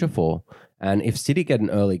pressure for. And if City get an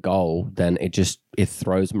early goal, then it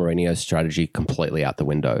throws Mourinho's strategy completely out the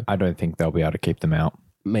window. I don't think they'll be able to keep them out.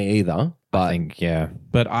 me either. But I think, yeah.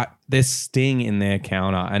 But there's sting in their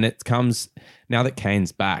counter, and it comes now that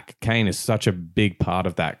Kane's back. Kane is such a big part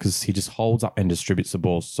of that because he just holds up and distributes the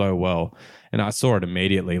ball so well. And I saw it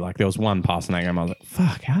immediately. Like there was one pass in that game, I was like,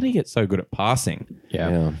 "Fuck, how do you get so good at passing?"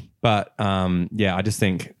 Yeah. But I just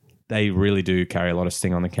think they really do carry a lot of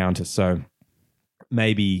sting on the counter. So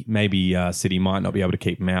maybe City might not be able to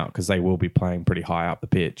keep them out because they will be playing pretty high up the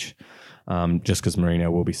pitch. Just because Mourinho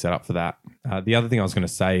will be set up for that. The other thing I was going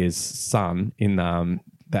to say is Son in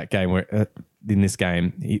that game where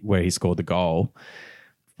where he scored the goal.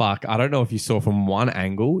 Fuck, I don't know if you saw from one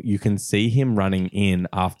angle, you can see him running in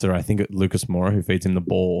after I think Lucas Moura who feeds him the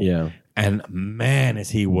ball. Yeah. And man, is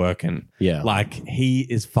he working. Yeah. Like he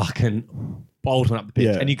is fucking bolting up the pitch.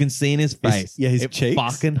 Yeah. And you can see in his face. his it cheeks.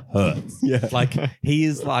 fucking hurts. Yeah. Like he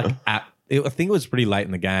is like I think it was pretty late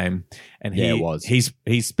in the game. And Yeah, it was. He's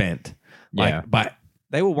spent. Like, Yeah. but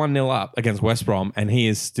they were 1-0 up against West Brom, and he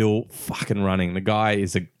is still fucking running. The guy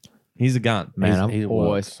is he's a gun. Man, He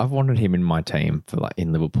I've wanted him in my team for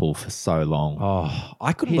in Liverpool for so long. Oh,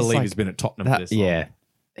 I couldn't He's believe like he's been at Tottenham for this long. Yeah,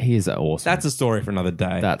 he is awesome. That's a story for another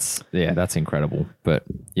day. That's incredible. But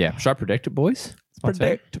yeah, should I predict it, boys?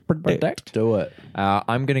 predict. Do it.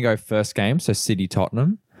 I'm going to go first game. So City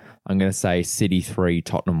Tottenham. I'm going to say City 3,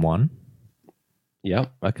 Tottenham 1, Yeah.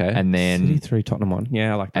 Okay. and then City 3, Tottenham 1.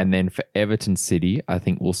 Yeah, I like that. and then for Everton City, I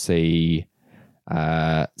think we'll see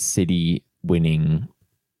City winning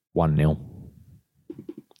 1-0.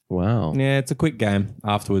 wow. Yeah, it's a quick game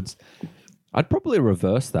afterwards. I'd probably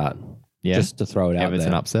reverse that. Yeah, Just to throw it out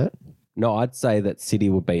Everton there. upset. No, I'd say that City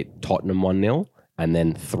will beat Tottenham 1-0 and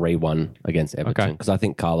then 3-1 against Everton Okay. because I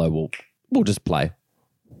think Carlo will just play.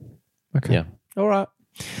 Okay. Yeah. All right.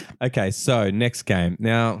 Okay, so next game.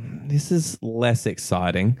 Now, this is less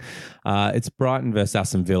exciting. It's Brighton versus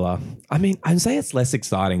Aston Villa. I mean, I'd say it's less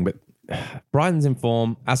exciting, but Brighton's in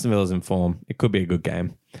form. Aston Villa's in form. It could be a good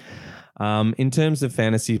game. In terms of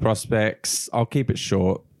fantasy prospects, I'll keep it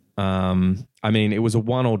short. I mean, it was a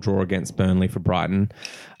 1-1 draw against Burnley for Brighton.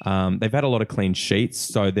 They've had a lot of clean sheets,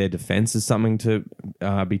 so their defense is something to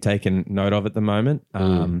be taken note of at the moment.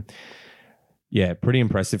 Yeah, pretty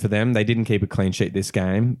impressive for them. They didn't keep a clean sheet this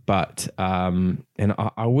game, but and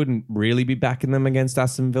I wouldn't really be backing them against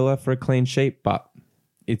Aston Villa for a clean sheet, but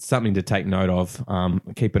it's something to take note of.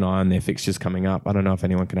 Keep an eye on their fixtures coming up. I don't know if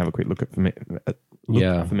anyone can have a quick look at for me.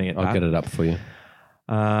 I'll get it up for you.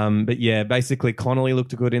 But yeah, basically Connolly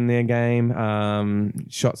looked good in their game.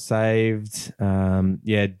 Shot saved.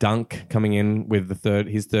 Dunk coming in with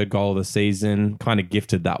his third goal of the season. Kind of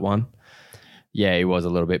gifted that one. Yeah, he was a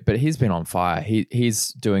little bit, but he's been on fire.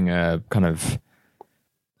 He's doing a kind of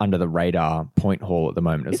under the radar point haul at the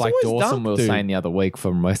moment. It's It's like always Dawson Dunk, was dude. saying the other week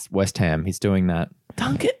from West Ham. He's doing that.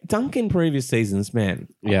 Dunk in previous seasons, man.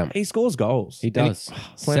 Yeah. He scores goals. He And does.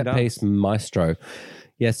 slam Set dunks. piece maestro.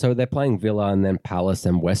 Yeah, so they're playing Villa and then Palace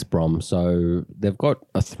and West Brom. So they've got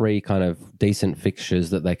three kind of decent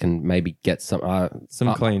fixtures that they can maybe get some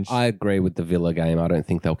clean. I agree with the Villa game. I don't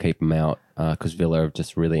think they'll keep them out because Villa have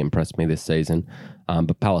just really impressed me this season.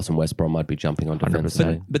 But Palace and West Brom might be jumping on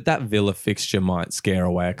defensively. But that Villa fixture might scare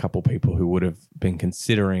away a couple people who would have been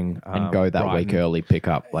considering And go that week Brighton. early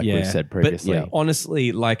pickup, like we said previously. But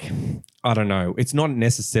honestly, I don't know. It's not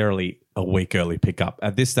necessarily a week early pickup.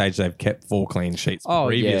 At this stage, they've kept 4 clean sheets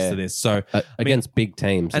previous yeah. to this. So Against big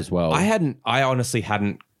teams as well. I honestly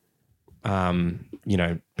hadn't,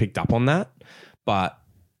 picked up on that. But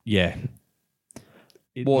yeah,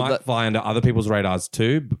 it might fly under other people's radars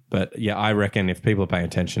too. But yeah, I reckon if people are paying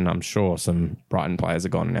attention, I'm sure some Brighton players are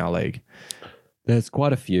gone in our league. There's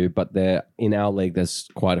quite a few, but they're in our league. There's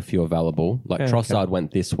quite a few available. Like Trossard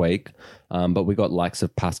went this week, but we got likes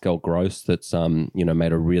of Pascal Gross that's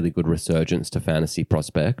made a really good resurgence to fantasy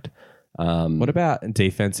prospect. What about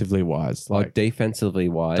defensively wise? Like defensively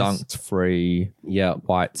wise, Dunk's free, yeah,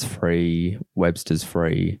 White's free, Webster's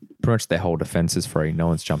free. Pretty much their whole defense is free. No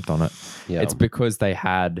one's jumped on it. Yeah. It's because they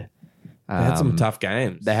had some tough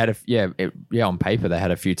games. They had on paper they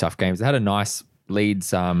had a few tough games. They had a nice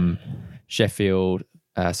Leeds, Sheffield.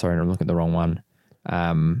 Sorry, I'm looking at the wrong one.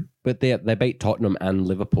 but they beat Tottenham and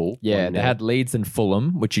Liverpool. Yeah, 1-0. they had Leeds and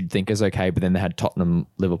Fulham, which you'd think is okay, but then they had Tottenham,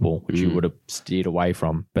 Liverpool, which you would have steered away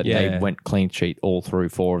from. But they went clean sheet all through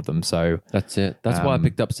 4 of them. So That's it. That's why I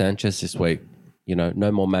picked up Sanchez this week.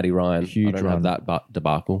 No more Matty Ryan. Huge I don't run. have that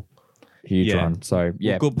debacle. huge run. So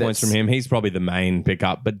yeah, good points from him. He's probably the main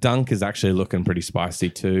pickup, but Dunk is actually looking pretty spicy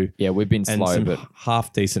too. Yeah, we've been And slow, some but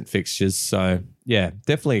half decent fixtures. So yeah,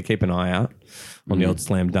 definitely keep an eye out on the old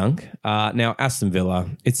slam dunk. Now Aston Villa,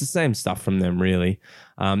 it's the same stuff from them really.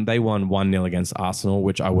 They won 1-0 against Arsenal,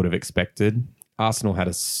 which I would have expected. Arsenal had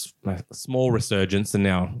a small resurgence, and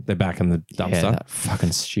now they're back in the dumpster. Yeah, that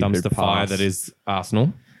fucking stupid Dumpster fire pass. that is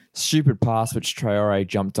Arsenal. Stupid pass which Traore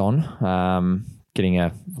jumped on.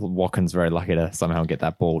 Watkins very lucky to somehow get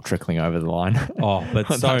that ball trickling over the line. Oh, but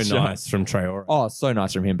so That shot. nice from Traore. Oh, so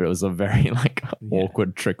nice from him, but it was a very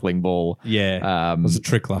awkward trickling ball. Yeah, it was a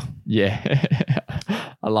trickler. Yeah.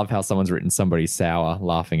 I love how someone's written somebody sour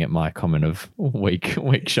laughing at my comment of weak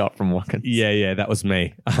shot from Watkins. Yeah, that was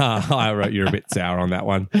me. I wrote you're a bit sour on that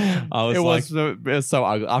one. I was It was so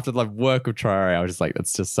ugly. After the work of Traore, I was just like,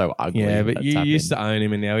 that's just so ugly. yeah, but that's you happened. used to own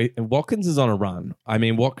him, and now Watkins is on a run. I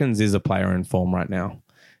mean, Watkins is a player in form right now.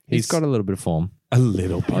 He's got a little bit of form. A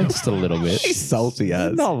little bit. Just a little bit. He's salty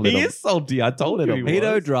as. Not a little. He is salty. I told you he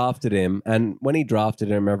Hito was. drafted him, and when he drafted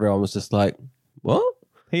him, everyone was just like, what?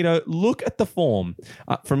 Hito, look at the form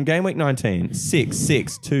from game week 19. 6,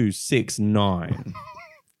 6, 2, 6, 9.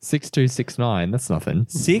 6269. That's nothing.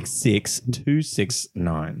 6, 6, 2, 6,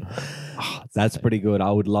 9. That's pretty good.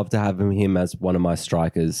 I would love to have him as one of my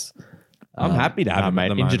strikers. I'm happy to have him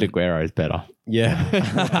at the Injured moment. Aguero is better.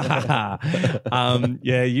 Yeah.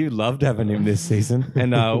 Yeah, you loved having him this season.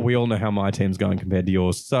 And we all know how my team's going compared to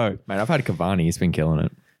yours. So, Mate, I've had Cavani. He's been killing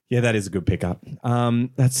it. yeah, that is a good pickup.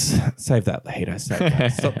 Save that, Hito. Save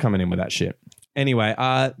that. Stop coming in with that shit. Anyway,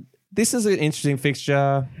 this is an interesting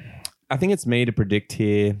fixture. I think it's me to predict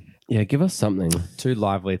here. Yeah, give us something. Two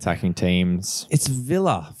lively attacking teams. It's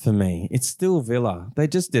Villa for me. It's still Villa. They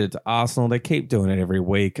just did it to Arsenal. They keep doing it every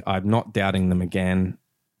week. I'm not doubting them again.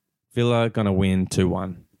 Villa going to win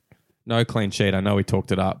 2-1. No clean sheet. I know we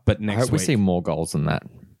talked it up, but I next hope we week. see more goals than that.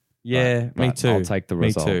 Yeah, me but too. I'll take the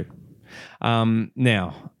result. Me too.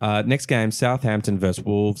 Now, next game, Southampton versus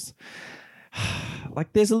Wolves.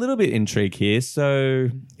 Like, there's a little bit intrigue here. So,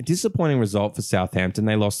 a disappointing result for Southampton.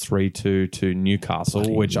 They lost 3-2 to Newcastle,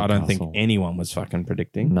 Bloody which I don't think Newcastle. anyone was fucking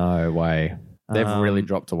predicting. No way. They've really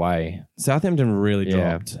dropped away. Southampton really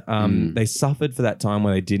Yeah. dropped. They suffered for that time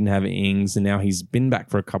where they didn't have Ings, and now he's been back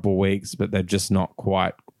for a couple of weeks, but they've just not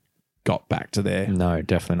quite got back to their No,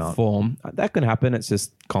 definitely not. form. That could happen. It's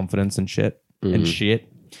just confidence and shit. And shit.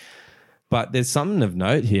 But there's something of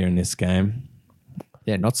note here in this game.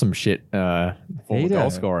 Yeah, not some shit forward Hito. goal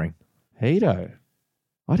scoring. Hito.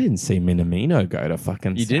 I didn't see Minamino go to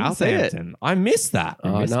fucking You didn't see it? Southampton. I missed that.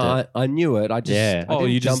 missed I knew it. I just Yeah. I Oh,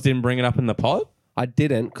 didn't you jump- just didn't bring it up in the pod? I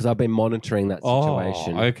didn't because I've been monitoring that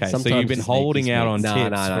situation. Oh, okay. So Sometimes you've been the holding sneaky out on sneak-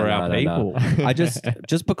 tips for our people. I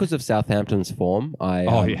just because of Southampton's form,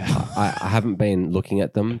 I haven't been looking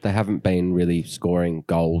at them. They haven't been really scoring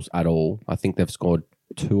goals at all. I think they've scored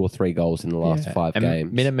 2 or 3 goals in the last 5 And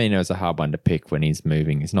games. Minamino's a hard one to pick when he's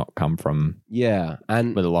moving. He's not come from Yeah,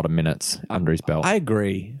 and with a lot of minutes under his belt. I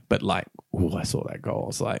agree. But like, I saw that goal. I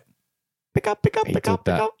was like, pick up, pick up, He pick took up,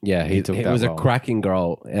 pick that. up. yeah, He took it that was well. a cracking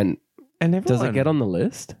goal. And And does everyone, it get on the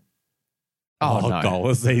list? Oh, no. goal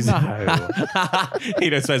of season. No.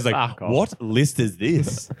 He just says like, Fuck off. what list is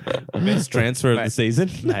this? Best transfer of the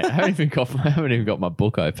season? Mate, I haven't even got my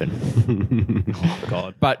book open. Oh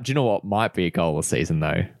God. But do you know what might be a goal of season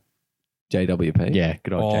though? JWP. Yeah,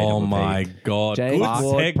 good old Oh JWP. my God. James Good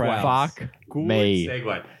Ward-Prowse. segue. Fuck Good me.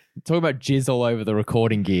 segue. Talking about jizz all over the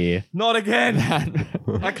recording gear. Not again.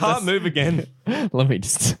 I can't move again. Let me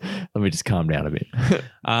just calm down a bit.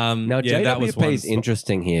 Now, that was one JWP is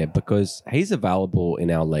interesting here because he's available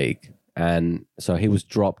in our league. And so he was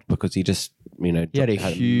dropped because he just, He had a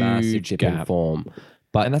massive huge dip in gap. form.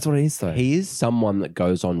 But And that's what it is though. he is someone that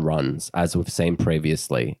goes on runs, as we've seen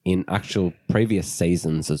previously, in actual previous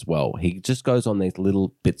seasons as well. He just goes on these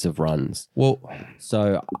little bits of runs. Well,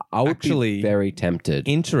 So I would Actually, be very tempted.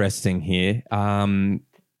 interesting here.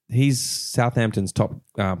 He's Southampton's top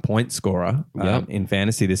point scorer Yep. in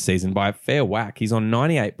fantasy this season by a fair whack. He's on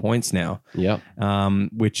 98 points now, Yep.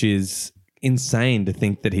 which is insane to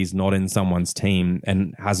think that he's not in someone's team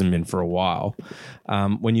and hasn't been for a while.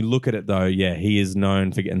 When you look at it, though, yeah, he is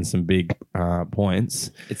known for getting some big points.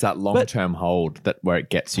 It's that long-term hold that where it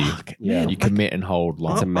gets you. Yeah. You commit and hold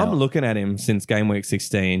long. I'm looking at him since game week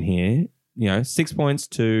 16 here. 6 points,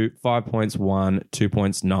 2, 5 points, 1, 2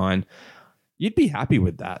 points, 9. You'd be happy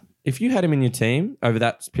with that if you had him in your team over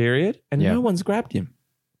that period and Yeah. no one's grabbed him.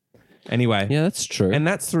 Anyway, Yeah, that's true. and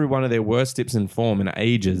that's through one of their worst dips in form in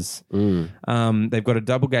ages. They've got a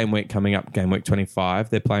double game week coming up, game week 25.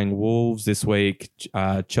 They're playing Wolves this week,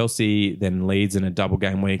 Chelsea, then Leeds in a double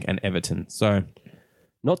game week, and Everton. So,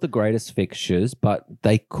 Not the greatest fixtures, but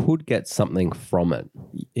they could get something from it.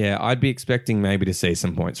 yeah, I'd be expecting maybe to see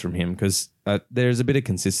some points from him because there's a bit of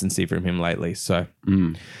consistency from him lately. So,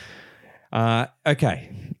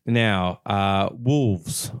 okay. Now,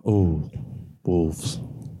 Wolves. Ooh, Wolves.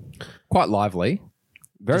 Quite lively.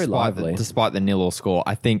 Very lively. Despite the 0-0 score.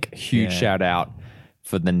 I think huge shout out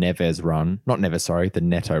for the Neves run. Not Neves, sorry, the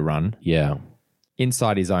Neto run. Yeah.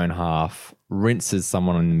 Inside his own half, rinses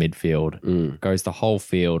someone in the midfield, goes the whole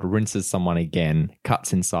field, rinses someone again,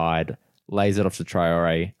 cuts inside, lays it off to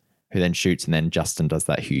Traore, who then shoots, and then Justin does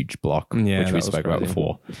that huge block, Yeah, which that we was spoke about crazy.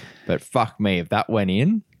 before. But fuck me, if that went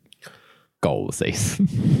in, goal of the season.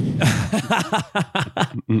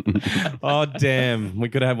 Oh, damn. We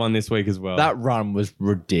could have one this week as well. That run was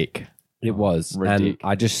ridiculous. It was. And Ridiculous.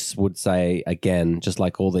 I just would say, again, just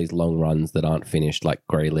like all these long runs that aren't finished, like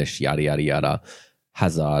Grealish, yada, yada, yada,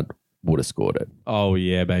 Hazard would have scored it. Oh,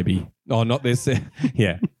 yeah, baby. Oh, not this.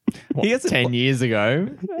 Yeah. He has 10 years ago,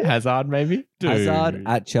 Hazard maybe? Hazard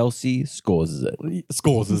at Chelsea scores it.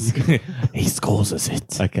 Scores us. He scores us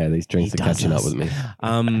it. Okay, these drinks are catching up with me.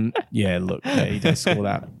 Yeah, look, yeah, he does score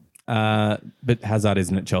that. But Hazard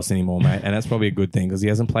isn't at Chelsea anymore, mate. And that's probably a good thing because he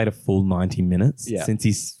hasn't played a full 90 minutes since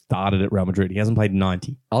he started at Real Madrid. He hasn't played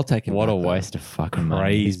 90. I'll take him. What a back, though. waste of fucking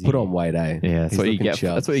money. He's put on weight, eh? Yeah, that's He's what you looking get.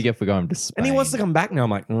 chubbed. That's what you get for going to Spain. And he wants to come back now. I'm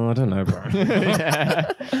like, oh, I don't know, bro.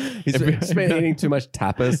 He's been eating too much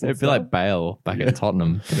tapas. It'd be like Bale back at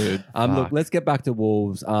Tottenham. Dude, Look, let's get back to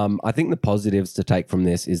Wolves. I think the positives to take from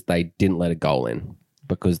this is they didn't let a goal in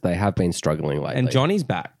because they have been struggling lately. And Johnny's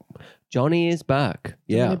back. Johnny is back.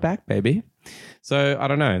 They're Yeah. back, baby. So I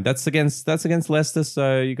don't know. That's against Leicester.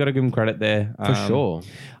 So you got to give him credit there For sure.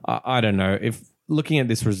 I don't know if looking at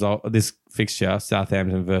this result, this fixture,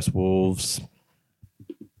 Southampton versus Wolves.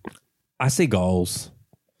 I see goals.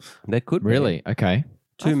 There could be. really? Okay.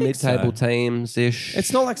 Two I think mid-table so. teams ish.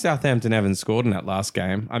 It's not like Southampton haven't scored in that last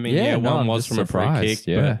game. I mean, Yeah, no, one I'm was just from a free surprised, kick.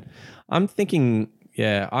 yeah. But I'm thinking,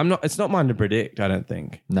 I'm not. It's not mine to predict. I don't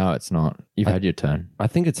think. No, it's not. You've had your turn. I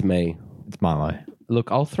think it's me. It's Milo.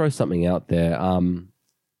 Look, I'll throw something out there.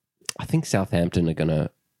 I think Southampton are going to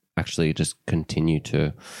actually just continue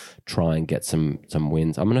to try and get some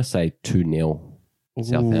wins. I'm going to say 2-0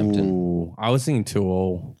 Southampton. Ooh, I was thinking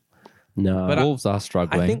 2-2. No. But Wolves are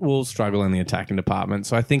struggling. I think Wolves struggle in the attacking department.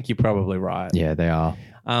 So I think you're probably right. yeah, they are.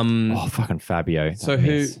 Oh, fucking Fabio. So That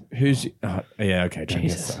miss. who's yeah, okay,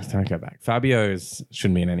 don't go back. Fabio's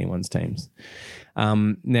shouldn't be in anyone's teams.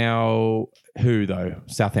 Now who though?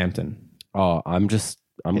 Southampton. I'm going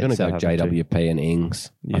to go Southampton too. JWP and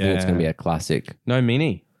Ings. I think it's Yeah. going to be a classic. No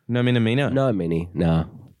Mini. No Minamino. No, Mini. Nah. I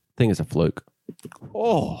think it's a fluke.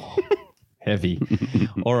 Oh. Heavy.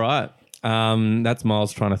 All right. That's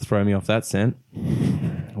Miles trying to throw me off that scent.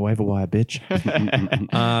 Wave a wire, bitch.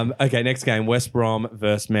 Okay, next game. West Brom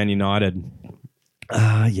versus Man United.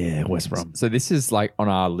 Yeah, West Brom. So this is like on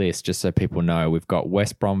our list, just so people know, we've got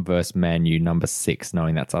West Brom versus Man U number 6,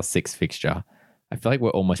 knowing that's our 6th fixture. I feel like we're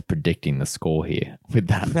almost predicting the score here with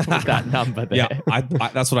that number there. Yeah, I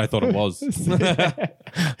that's what I thought it was.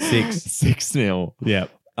 6-0. Yeah.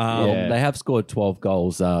 Yeah. They have scored 12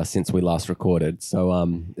 goals since we last recorded. So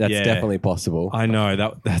that's Yeah. definitely possible. I know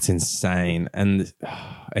that's insane. And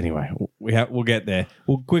anyway, we'll get there.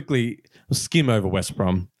 We'll skim over West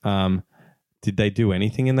Brom. Did they do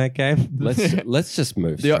anything in that game? Let's just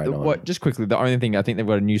move straight on. Just quickly, the only thing, I think they've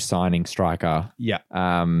got a new signing striker, Yeah.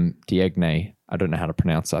 Diegne. I don't know how to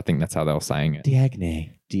pronounce it. I think that's how they were saying it.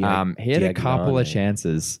 Diagne. He had a couple of Diagne.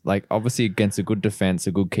 chances, like obviously against a good defense,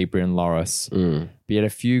 a good keeper in Loris. But he had a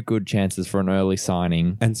few good chances for an early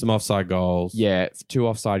signing. And some offside goals. Yeah, 2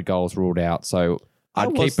 offside goals ruled out. So I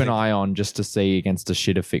I'd was keep an thinking- eye on just to see against a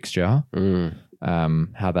shitter fixture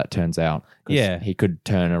how that turns out. 'Cause Yeah. he could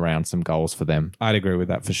turn around some goals for them. I'd agree with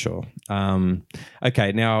that for sure.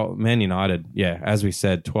 Okay, now Man United, as we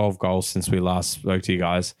said, 12 goals since we last spoke to you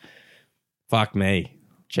guys. Fuck me.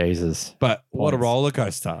 Jesus. But what a Points. roller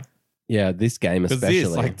coaster. Yeah, this game Because especially.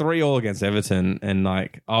 this, like 3-3 against Everton, and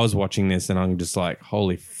like I was watching this and I'm just like,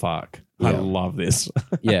 holy fuck. I Yeah. love this.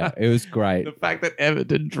 Yeah, it was great The fact that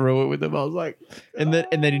Everton drew it with them, I was like, And then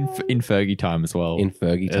in Fergie time as well. in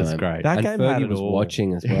Fergie It was time. great. That And game had Fergie it was all.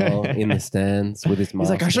 watching as well in the stands with his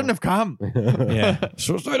mask. He's like, I shouldn't have come. yeah.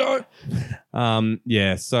 Sure, so don't.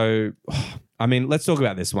 Yeah. So, I mean, let's talk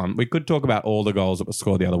about this one. We could talk about all the goals that were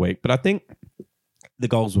scored the other week, but I think the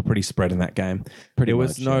goals were pretty spread in that game. Pretty there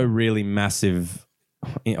was much, no yeah. really massive,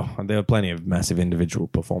 there were plenty of massive individual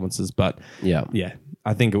performances, but Yeah.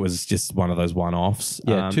 I think it was just one of those one-offs.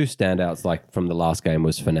 Yeah, 2 standouts like from the last game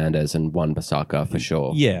was Fernandez and Wan-Bissaka for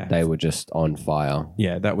sure. Yeah. They were just on fire.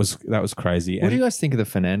 Yeah, that was crazy. What do you guys think of the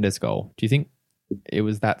Fernandez goal? Do you think it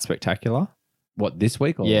was that spectacular? What, this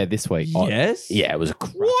week? Or? Yeah, this week. Yes. Yeah, it was a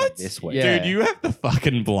cracker What? this week. Yeah. Dude, you have the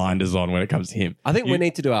fucking blinders on when it comes to him. I think we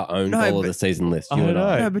need to do our own No, goal of but- the season list. I You and know.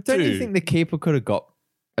 I. No, but don't you Dude. think the keeper could have got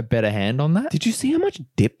a better hand on that? Did you see how much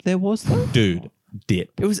dip there was though? Dude,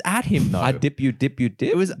 dip. It was at him though. I dip you, dip you, dip.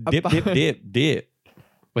 It was Dip, dip, dip, dip.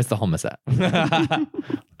 Where's the hummus at?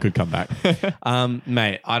 Good comeback.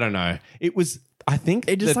 Mate, I don't know. It was, I think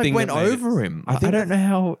It just the like thing went that made over him. I I think don't know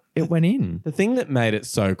how it went in. The thing that made it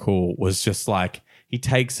so cool was just like he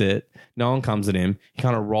takes it, no one comes at him, he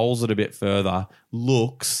kind of rolls it a bit further,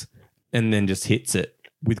 looks, and then just hits it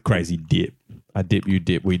with crazy dip. I dip, you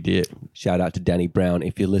dip, we dip. Shout out to Danny Brown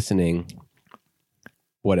if you're listening.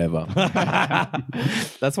 Whatever.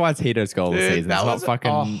 That's why it's Hito's goal of the Dude, season. that It's not was-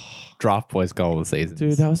 fucking Draft Boys goal of the season.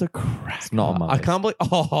 Dude, that was a crack. It's not on my I list. can't believe.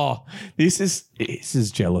 Oh, this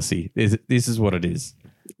is jealousy. This is what it is.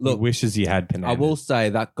 Look, he wishes he had Penana. I will say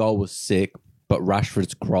that goal was sick, but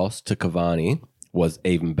Rashford's cross to Cavani was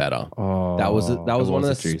even better. Oh, that was one of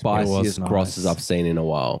the a juice. It was spiciest nice. crosses I've seen in a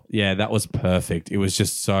while. Yeah, that was perfect. It was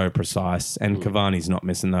just so precise, and Cavani's not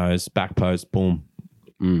missing those back post. Boom.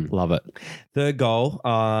 Love it. Third goal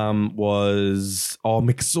was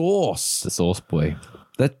McSauce. The sauce boy.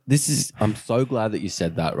 I'm so glad that you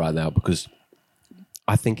said that right now because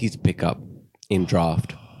I think he's a pickup in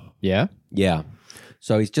draft. Yeah, Yeah.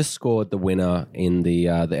 So he's just scored the winner in the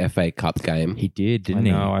FA Cup game. he did, I didn't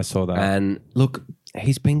he? know. I saw that. And look,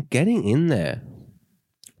 he's been getting in there.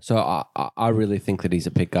 So I really think that he's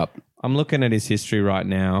a pickup. I'm looking at his history right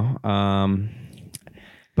now.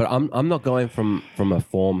 But I'm not going from a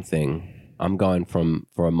form thing. I'm going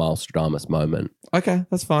for a Miles Stradamus moment. Okay,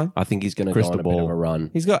 that's fine. I think he's going to go Crystal on a bit ball. of a run.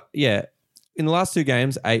 He's got in the last two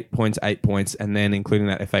games, 8 points, and then including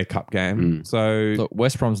that FA Cup game. So Look,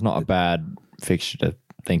 West Brom's not a bad fixture to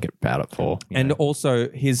think about it for. and also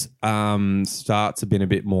his starts have been a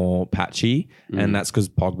bit more patchy, and that's because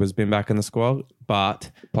Pogba's been back in the squad.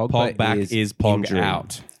 But Pogba Pog back is Pog injured.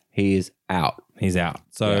 out. He is out. He's out.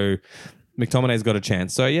 So McTominay's got a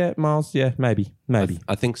chance. So yeah, Miles, maybe.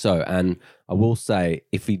 I think so. And I will say,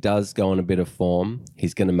 if he does go on a bit of form,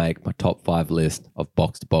 he's going to make my top 5 list of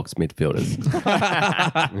box-to-box midfielders.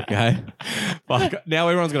 Okay? Fuck. Now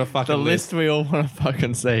everyone's got a fucking list. we all want to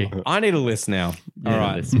fucking see. I need a list now. All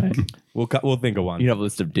right, we'll think of one. You have a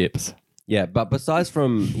list of dips. Yeah, but besides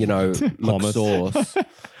from, McSauce,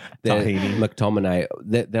 Tahini. McTominay,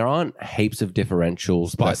 there aren't heaps of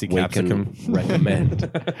differentials Spicy that we capsicum. can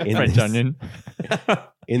recommend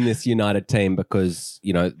in this United team because,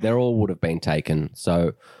 they all would have been taken.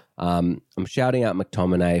 So I'm shouting out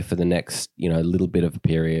McTominay for the next, little bit of a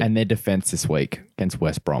period. And their defense this week against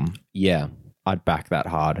West Brom. yeah, I'd back that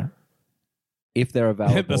hard. if they're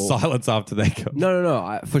available. the silence after they go.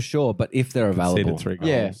 No, for sure. But if they're available. Conceded 3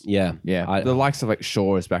 goals. Yeah. Yeah. Yeah. The likes of like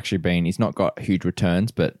Shaw has actually been, he's not got huge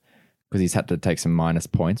returns, but because he's had to take some minus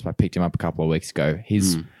points. I picked him up a couple of weeks ago.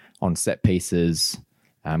 He's on set pieces,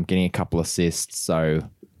 getting a couple assists. So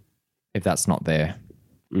if that's not there,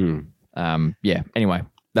 Anyway,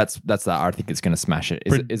 that's that. I think it's going to smash it.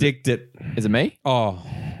 Predict it. Is it me? Oh,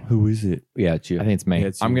 who is it? Yeah, it's you. I think it's me. Yeah,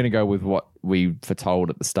 it's I'm you. going to go with what we foretold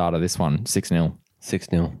at the start of this one, 6-0.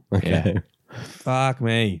 6-0. Okay. Fuck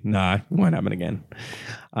me. No, it won't happen again.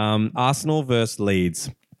 Arsenal versus Leeds.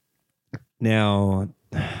 Now,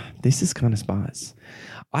 this is kind of spice.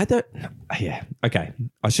 Yeah. Okay.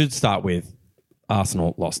 I should start with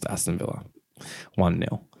Arsenal lost to Aston Villa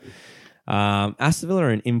 1-0. Aston Villa are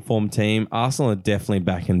an informed team. Arsenal are definitely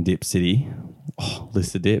back in Dip City. Oh,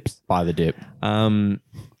 list of dips. By the dip.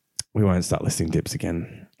 We won't start listing dips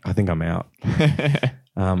again. I think I'm out.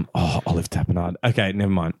 Olive tapenade. Okay,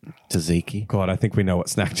 never mind. Tzatziki. God, I think we know what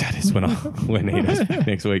snack chat is when he does back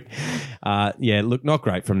next week. Look, not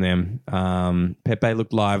great from them. Pepe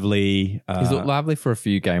looked lively. He's looked lively for a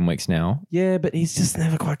few game weeks now. Yeah, but he's just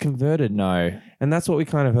never quite converted. No. And that's what we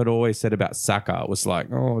kind of had always said about Saka. It was like,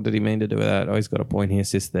 oh, did he mean to do that? Oh, he's got a point here,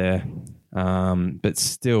 assist there. But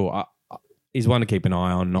still, he's one to keep an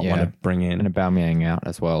eye on, not one to bring in. And Aubameyang out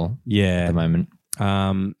as well at Yeah. the moment.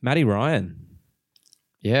 Matty Ryan.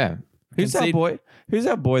 Yeah. Who's that boy? Who's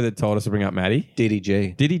that boy that told us to bring up Matty?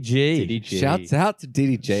 DDG. Diddy G. Shouts out to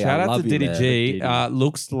DDG. Shout I out love to you, Diddy man. G.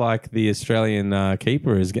 Looks like the Australian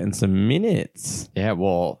keeper is getting some minutes. Yeah,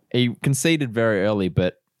 well, he conceded very early,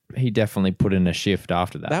 but he definitely put in a shift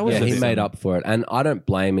after that. That was Yeah, a he bit- made up for it. And I don't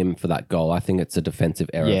blame him for that goal. I think it's a defensive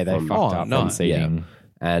error. Yeah, they from, fucked up no, conceding. yeah.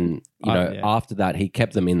 And, Yeah. after that, he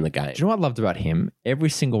kept them in the game. Do you know what I loved about him? Every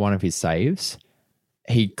single one of his saves,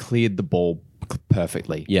 he cleared the ball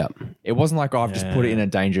perfectly. Yeah. It wasn't like, I've just put it in a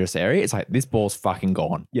dangerous area. It's like, this ball's fucking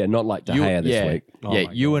gone. Yeah, not like De Gea this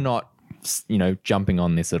week. You were not, jumping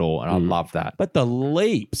on this at all. And I love that. But the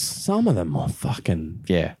leaps, some of them are fucking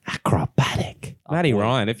Yeah. acrobatic. Matty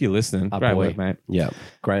Ryan, if you're listening, great boy. work, mate. Yeah.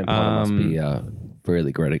 Graham Potter must be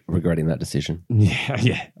really regretting that decision.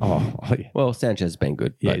 Yeah. Oh, yeah. Well, Sanchez has been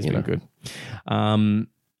good. Yeah, but, he's you been know. good.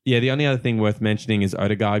 Yeah, the only other thing worth mentioning is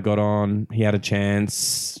Odegaard got on. He had a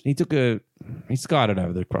chance. He skied it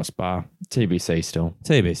over the crossbar. TBC still.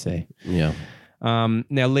 TBC. Yeah.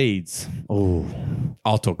 Now Leeds. Oh,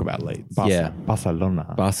 I'll talk about Leeds. Yeah.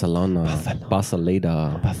 Barcelona. Barcelona.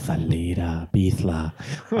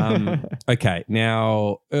 Bithla. Okay,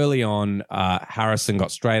 now early on, Harrison got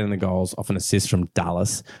straight in the goals off an assist from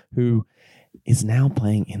Dallas, who is now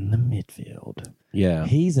playing in the midfield. Yeah.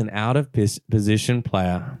 He's an out of position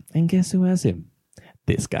player. And guess who has him?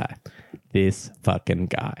 This guy. This fucking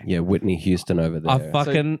guy. Yeah, Whitney Houston over there. I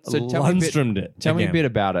fucking So tell me a bit- Lundströmed it. Tell me a again. bit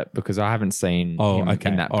about it because I haven't seen him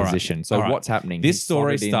in that All right. position. So All right. what's happening? This He's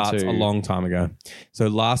story slotted starts into- a long time ago. So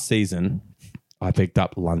last season, I picked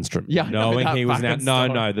up Lundström. Yeah, I know knowing that he was now. fucking No,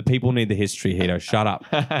 story. no. The people need the history, Hito. Shut up.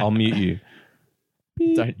 I'll mute you.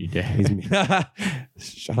 Don't you dare.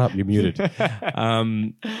 Shut up. You're muted.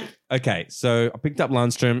 Okay, so I picked up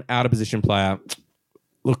Lundström, out of position player.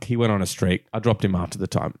 Look, he went on a streak. I dropped him after the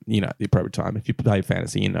time, the appropriate time. If you play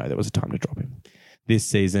fantasy, there was a time to drop him. This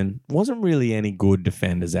season, wasn't really any good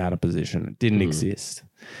defenders out of position. It didn't exist.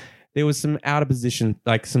 There was some out of position,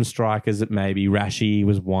 like some strikers that maybe Rashi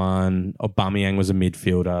was one, Aubameyang was a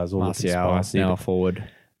midfielder. It was all looking Martial spicy. now forward.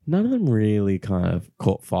 None of them really kind of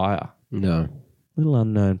caught fire. No. Little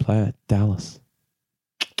unknown player, Dallas.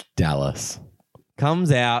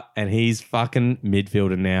 Comes out and he's fucking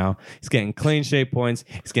midfielder now. He's getting clean sheet points.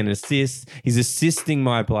 He's getting assists. He's assisting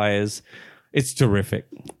my players. It's terrific.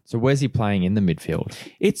 So where's he playing in the midfield?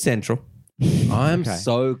 It's central. I'm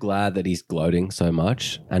so glad that he's gloating so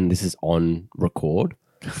much and this is on record.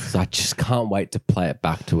 So I just can't wait to play it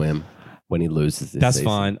back to him when he loses this That's season.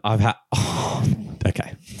 fine.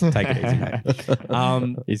 Okay. Take it easy,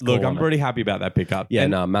 mate. He's Look, calling I'm it. pretty happy about that pickup. Yeah,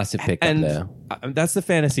 And- no, massive pick up and there. that's the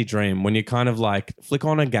fantasy dream when you kind of like flick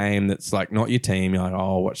on a game that's like not your team. You're like, oh,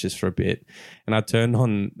 I'll watch this for a bit. And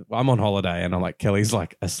I'm on holiday and I'm like, Kelly's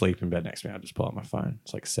like asleep in bed next to me. I just pull out my phone.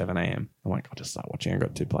 It's like 7 a.m. I'm like, I'll just start watching. I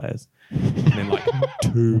got 2 players. And then like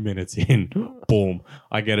 2 minutes in, boom,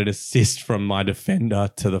 I get an assist from my defender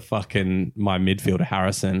to my midfielder,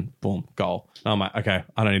 Harrison. Boom, goal. And I'm like, okay,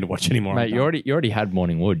 I don't need to watch anymore. Mate, you already had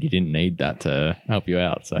Morning Wood. You didn't need that to help you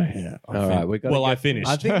out. So Yeah. All right, we got. I finished.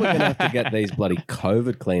 I think we're gonna have to get these bloody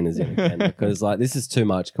COVID cleaners in again because like this is too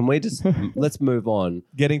much. Can we just let's move on?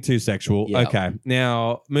 Getting too sexual. Yeah. Okay.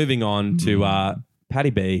 Now, moving on to Paddy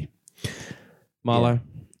B. Marlo.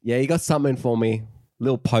 Yeah, you got something for me.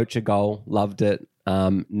 Little poacher goal. Loved it.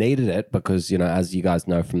 Needed it because as you guys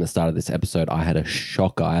know from the start of this episode, I had a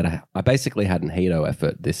shocker. I basically had an Hito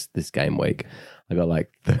effort this game week. I got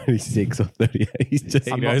like 36 or 38.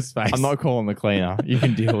 I'm not calling the cleaner. You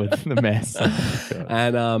can deal with the mess.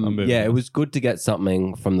 And moving on. it was good to get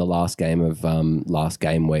something from the last game of last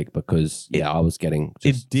game week because I was getting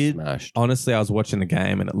just smashed. Honestly, I was watching the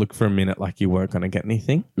game and it looked for a minute like you weren't going to get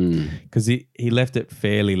anything because he left it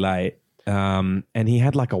fairly late. And he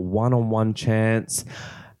had like a one-on-one chance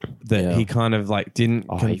that he kind of like didn't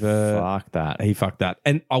convert. He fucked that.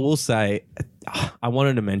 And I will say, I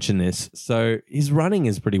wanted to mention this. So his running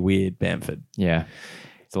is pretty weird, Bamford. Yeah.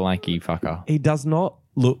 It's a lanky fucker. He does not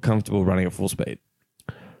look comfortable running at full speed.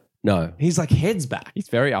 No. He's like heads back. He's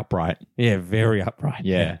very upright. Yeah, very upright.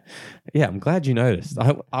 Yeah. Yeah, I'm glad you noticed.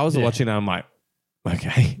 I was watching and I'm like,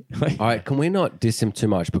 okay. All right, can we not diss him too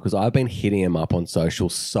much because I've been hitting him up on social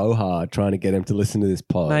so hard trying to get him to listen to this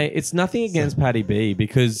pod. Mate, it's nothing against Paddy B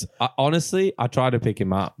because honestly, I tried to pick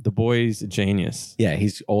him up. The boy's a genius. Yeah,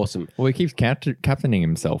 he's awesome. Well, he keeps captaining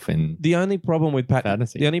himself in. The only problem with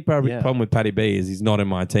Fantasy. problem with Paddy B is he's not in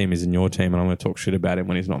my team. He's in your team, and I'm going to talk shit about him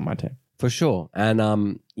when he's not in my team. For sure.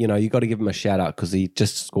 And, you got to give him a shout out because he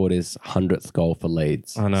just scored his 100th goal for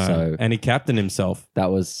Leeds. I know, So and he captained himself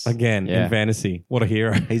that was, again in fantasy. What a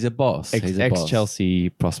hero! he's a boss. He's a boss. Ex-Chelsea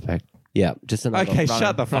prospect. Yeah, just another. Okay,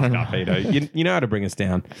 shut the fuck up, Peter. You know how to bring us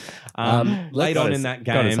down. Late on in that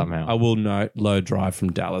got it game, somehow. I will note low drive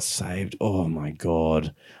from Dallas saved. Oh my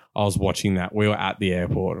god. I was watching that. We were at the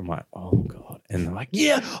airport. I'm like, oh god. And they're like,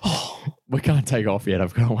 yeah. Oh. We can't take off yet.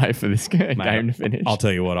 I've got to wait for this game to finish. I'll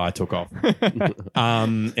tell you what, I took off.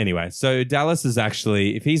 Anyway, so Dallas is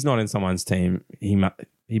actually, if he's not in someone's team, he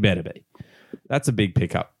better be. That's a big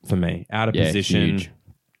pickup for me. Out of position. Huge.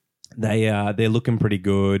 They're looking pretty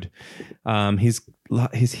good.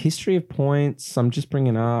 His history of points, I'm just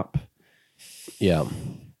bringing up. Yeah.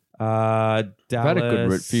 Dallas. I've had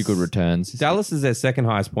a few good returns. Dallas is their second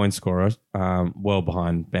highest point scorer, well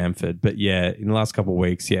behind Bamford. But yeah, in the last couple of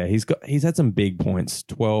weeks, he's had some big points.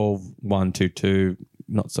 12, 1, 2, 2,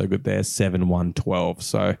 not so good there. 7, 1, 12.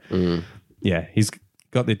 So yeah, he's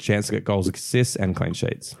got the chance to get goals, assists, and clean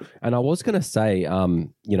sheets. And I was going to say,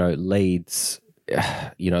 Leeds,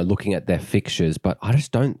 looking at their fixtures, but I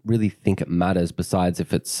just don't really think it matters besides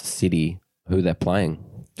if it's City who they're playing.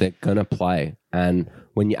 They're going to play. And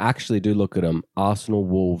when you actually do look at them, Arsenal,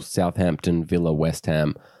 Wolves, Southampton, Villa, West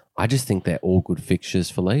Ham, I just think they're all good fixtures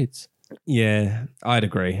for Leeds. Yeah, I'd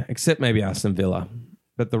agree, except maybe Aston Villa.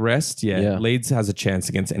 But the rest, yeah, Leeds has a chance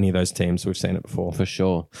against any of those teams. We've seen it before. For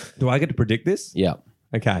sure. Do I get to predict this? Yeah.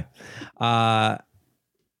 Okay.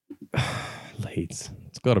 Leeds.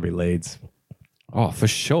 It's got to be Leeds. Oh, for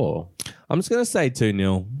sure. I'm just going to say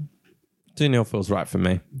 2-0. 2-0 feels right for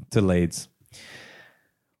me to Leeds.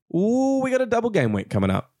 Ooh, we got a double game week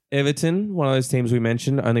coming up. Everton, one of those teams we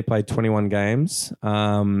mentioned, only played 21 games.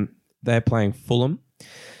 They're playing Fulham.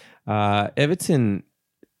 Everton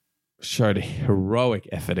showed a heroic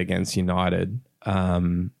effort against United.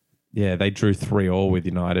 They drew 3-3 with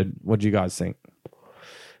United. What do you guys think?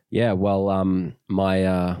 Yeah, well,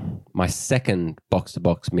 my second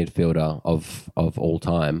box-to-box midfielder of all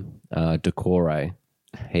time, Decore,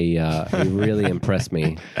 he really impressed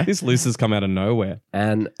me. This list has come out of nowhere.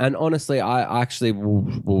 And honestly, I actually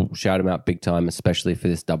will shout him out big time, especially for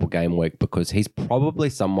this double game week, because he's probably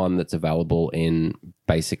someone that's available in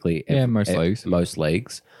basically most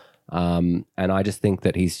leagues. And I just think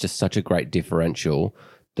that he's just such a great differential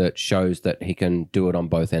that shows that he can do it on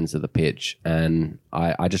both ends of the pitch. And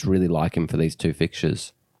I just really like him for these two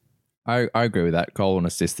fixtures. I agree with that. Goal and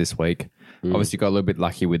assist this week. Obviously got a little bit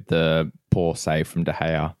lucky with the poor save from De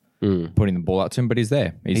Gea, putting the ball out to him, but he's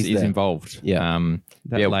there. He's there. involved. Yeah.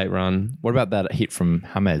 Late run. What about that hit from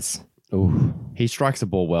James? Ooh. He strikes the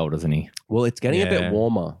ball well, doesn't he? Well, it's getting a bit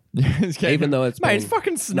warmer. Even though it's it's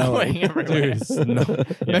fucking snowing everywhere.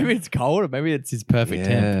 Maybe it's cold, or maybe it's his perfect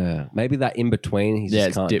temp. Maybe that in between, he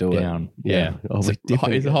just can't do down. it. Yeah. Is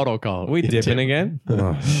it hot or cold? Are we dipping again?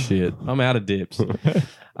 Oh, shit. I'm out of dips.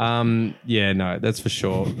 That's for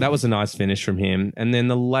sure. That was a nice finish from him. And then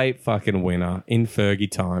the late fucking winner in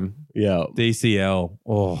Fergie time. Yeah. DCL.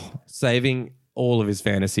 Oh, saving all of his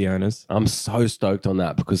fantasy owners. I'm so stoked on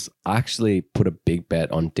that because I actually put a big bet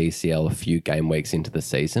on DCL a few game weeks into the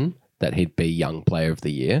season that he'd be Young Player of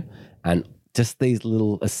the Year. And just these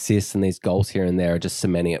little assists and these goals here and there are just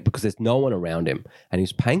cementing it because there's no one around him. And he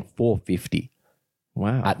was paying $4.50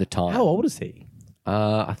 at the time. How old is he?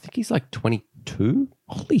 I think he's like 22.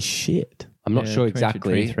 Holy shit. I'm not sure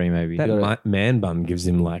exactly. 23 maybe. That man bum gives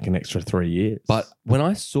him like an extra 3 years. But when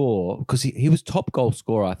I saw, because he was top goal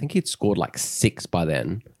scorer, I think he'd scored like 6 by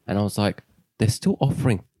then. And I was like, they're still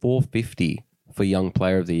offering $4.50 for Young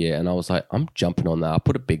Player of the Year. And I was like, I'm jumping on that. I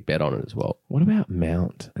put a big bet on it as well. What about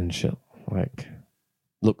Mount and shit? Like,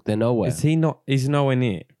 look, they're nowhere. Is he not? He's nowhere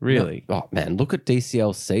near. Really? No. Oh, man, look at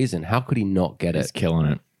DCL's season. How could he not get He's it? killing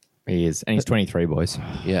it. He is. And he's 23, boys.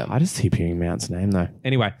 Yeah. I just keep hearing Mount's name though.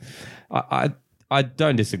 Anyway, I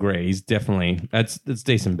don't disagree. He's definitely that's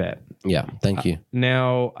decent bet. Yeah. Thank you.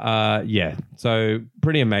 Now, so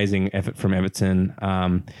pretty amazing effort from Everton.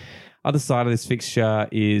 Other side of this fixture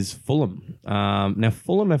is Fulham. Now,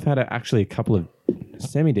 Fulham have had actually a couple of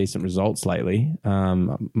semi-decent results lately.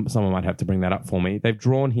 Someone might have to bring that up for me. They've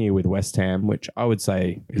drawn here with West Ham, which I would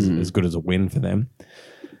say is as good as a win for them.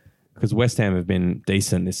 Because West Ham have been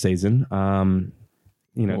decent this season.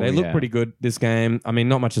 They look pretty good this game. I mean,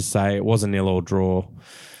 not much to say. It was a 0-0 draw.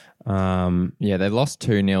 They lost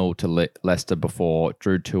 2-0 to Leicester before,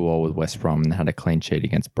 drew 2-2 with West Brom, and had a clean sheet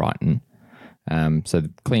against Brighton. So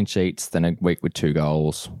clean sheets, then a week with 2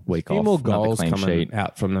 goals, week off, few more another goals clean coming sheet.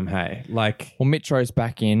 out from them, hey? Like, well, Mitro's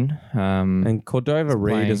back in. and Cordova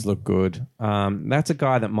Reid playing. has looked good. That's a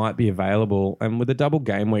guy that might be available. And with a double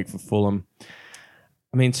game week for Fulham,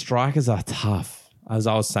 I mean, strikers are tough. As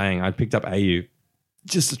I was saying, I picked up AU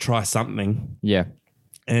just to try something. Yeah.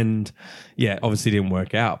 And obviously didn't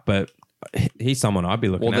work out, but he's someone I'd be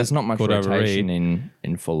looking at. Well, there's not much Cordova rotation Reid.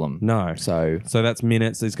 in Fulham. No. So that's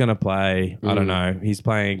minutes. He's going to play. I don't know. He's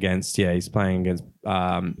playing against Everton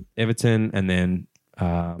and then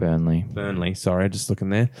Burnley. Sorry, just looking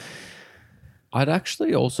there. I'd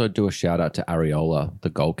actually also do a shout out to Areola, the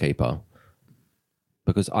goalkeeper,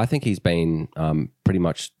 because I think he's been pretty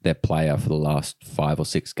much their player for the last 5 or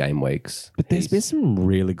 6 game weeks. But there's been some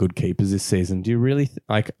really good keepers this season. Do you really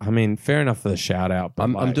fair enough for the shout out. But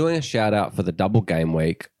I'm doing a shout out for the double game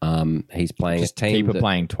week. He's playing just a team keeper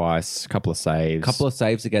playing twice, a couple of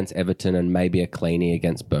saves. against Everton and maybe a cleanie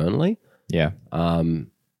against Burnley. Yeah.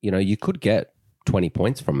 You could get 20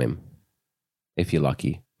 points from him if you're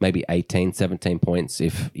lucky. Maybe 18, 17 points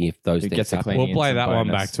if those things gets a happen. clean. We'll play that one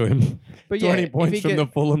back to him. But 20 yeah, points from the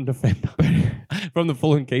Fulham defender, from the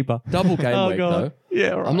Fulham keeper. Double game week, God. though.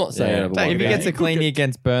 Yeah, right. I'm not saying If he gets a cleanie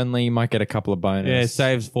against Burnley, he might get a couple of bonus. Yeah,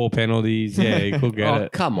 saves 4 penalties. Yeah, he could get Oh,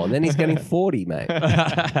 it. come on. Then he's getting 40, mate.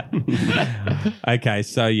 Okay,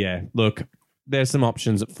 so yeah, look, there's some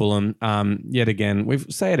options at Fulham. Yet again, we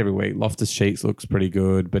say it every week. Loftus-Cheek looks pretty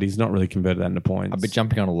good, but he's not really converted that into points. I'd be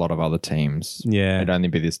jumping on a lot of other teams. Yeah. It'd only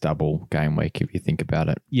be this double game week if you think about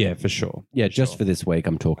it. Yeah, for sure. Yeah, just for this week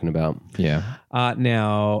I'm talking about. Yeah.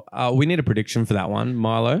 Now, we need a prediction for that one.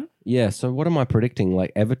 Milo? Yeah, so what am I predicting?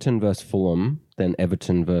 Like Everton versus Fulham, then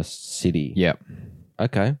Everton versus City. Yep.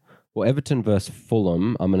 Okay. Well, Everton versus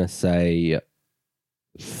Fulham, I'm going to say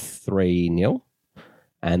 3-0.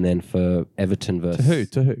 And then for Everton versus...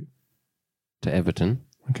 To who? To Everton.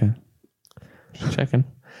 Okay. Just checking.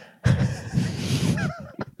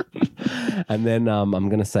 And then I'm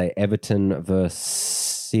going to say Everton versus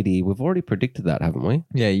City. We've already predicted that, haven't we?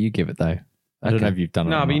 Yeah, you give it though. I don't know if you've done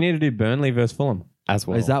it. No, or but you not. need to do Burnley versus Fulham. as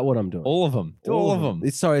well. Is that what I'm doing? all of them? All of them.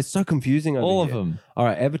 It's so confusing over All here. of them. All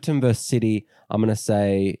right, Everton versus City. I'm going to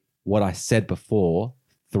say what I said before,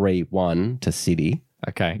 3-1 to City.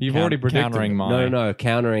 Okay. You've already predicted countering it. my. No,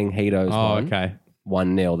 countering Hito's Oh, one. okay.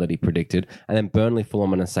 1-0 that he predicted. And then Burnley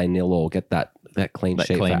Fulham, I'm going to say 0-0. Get that clean That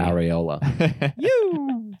sheet clean. for Areola.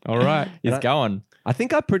 You. All right. It's going. I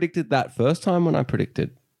think I predicted that first time when I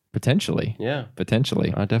predicted. Potentially. Yeah,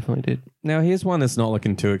 Potentially. I definitely did. Now, here's one that's not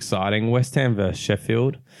looking too exciting. West Ham versus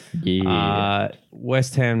Sheffield. Yeah.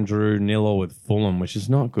 West Ham drew 0-0 with Fulham, which is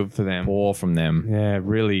not good for them. Poor from them. Yeah,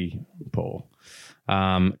 really poor.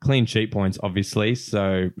 Clean sheet points, obviously.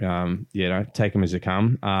 So, take them as you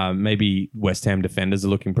come. Maybe West Ham defenders are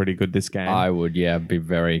looking pretty good this game. I would, be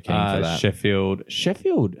very keen for that. Sheffield,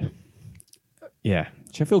 Sheffield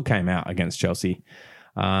came out against Chelsea.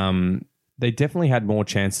 They definitely had more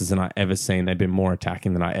chances than I ever seen. They've been more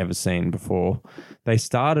attacking than I ever seen before. They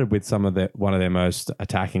started with one of their most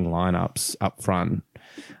attacking lineups up front.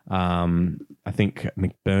 I think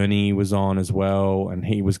McBurney was on as well, and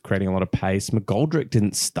he was creating a lot of pace. McGoldrick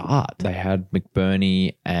didn't start. They had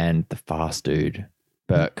McBurney and the fast dude,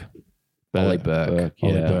 Burke. Ollie Burke.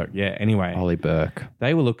 Ollie Burke. Yeah, anyway. Ollie Burke.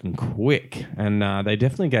 They were looking quick, and they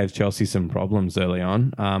definitely gave Chelsea some problems early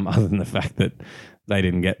on, other than the fact that they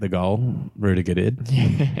didn't get the goal. Rudiger did.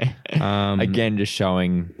 Again, just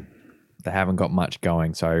showing they haven't got much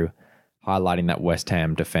going. So highlighting that West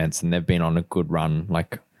Ham defense, and they've been on a good run.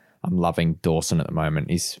 Like, I'm loving Dawson at the moment.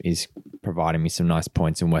 He's providing me some nice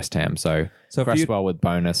points in West Ham. So Cresswell with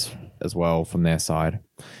bonus as well from their side.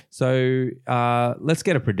 So let's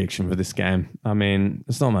get a prediction for this game. I mean,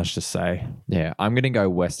 there's not much to say. Yeah, I'm going to go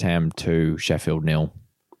West Ham 2, Sheffield 0.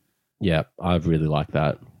 Yeah, I really like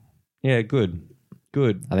that. Yeah, good.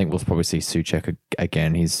 I think we'll probably see Souček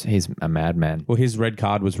again. He's a madman. Well, his red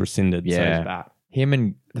card was rescinded, so Yeah. he's back. Him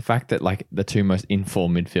and the fact that like the two most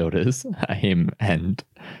informed midfielders are him and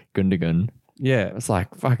Gundogan. Yeah. It's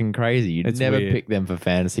like fucking crazy. You'd It's never weird. pick them for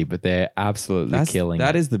fantasy, but they're absolutely killing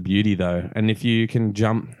That it is the beauty, though. And if you can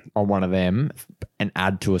jump, on one of them and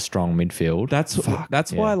add to a strong midfield.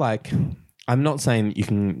 that's why, like, I'm not saying you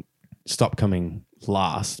can stop coming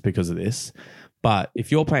last because of this, but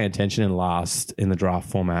if you're paying attention in last in the draft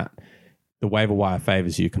format, the waiver wire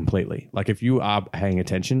favors you completely. Like, if you are paying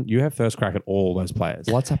attention, you have first crack at all those players.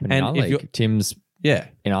 What's happened in And our if you're- league? Tim's Yeah.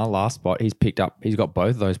 in our last spot. He's got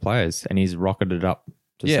both of those players and he's rocketed up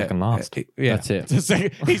to second last. Yeah. That's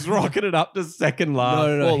it. He's rocketed up to second last.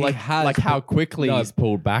 No, Well, he like how quickly No. he's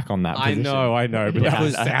pulled back on that I position. know, but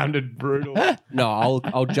Because- that sounded brutal. No,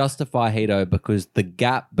 I'll justify Hito because the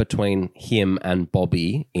gap between him and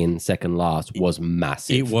Bobby in second last was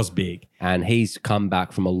massive. It was big. And he's come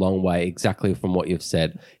back from a long way, exactly from what you've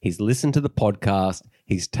said. He's listened to the podcast,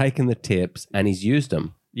 he's taken the tips, and he's used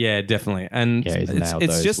them. Yeah, definitely. And Yeah, he's it's nailed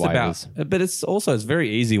those just waivers. about, but it's very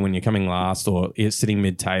easy when you're coming last or you're sitting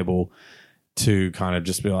mid-table to kind of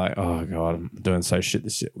just be like, oh God, I'm doing so shit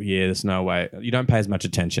this year. There's no way. You don't pay as much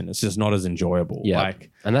attention. It's just not as enjoyable. Yeah. Like,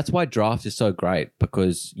 And that's why draft is so great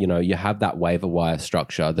because, you have that waiver wire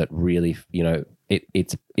structure that really,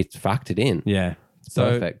 it's factored in. yeah.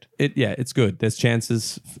 So Perfect. It's good. There's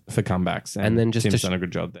chances for comebacks. And then just Tim's to done a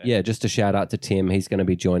good job there. Yeah, just a shout out to Tim. He's going to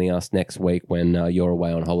be joining us next week when you're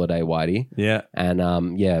away on holiday, Whitey. Yeah. And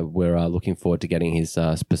we're looking forward to getting his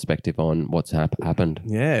perspective on what's happened.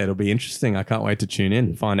 Yeah, it'll be interesting. I can't wait to tune in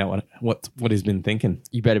and find out what he's been thinking.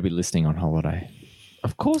 You better be listening on holiday.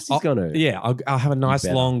 Of course he's going to. Yeah, I'll have a nice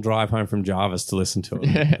better. long drive home from Jarvis to listen to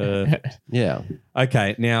it. Perfect. Yeah.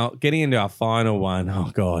 Okay, now getting into our final one. Oh,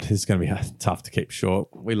 God, this is going to be tough to keep short.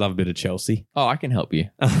 We love a bit of Chelsea. Oh, I can help you.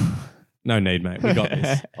 No need, mate. We got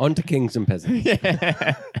this. On to Kings and Peasants.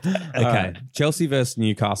 Okay, Chelsea versus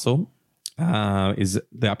Newcastle is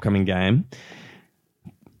the upcoming game.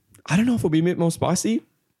 I don't know if it'll be a bit more spicy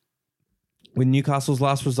with Newcastle's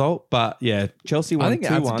last result, but yeah, Chelsea won 2-1. I think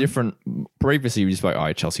that's a different. Previously, we just like,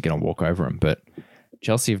 oh, Chelsea going to walk over them, but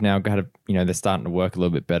Chelsea have now got to, they're starting to work a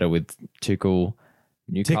little bit better with Tuchel,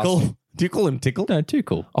 Newcastle. Tickle. Do you call him Tickle? No,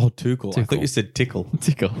 Tuchel. Oh, Tuchel. I thought you said Tickle.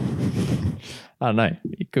 Tickle. I don't know.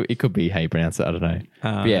 It could be how you pronounce it. I don't know.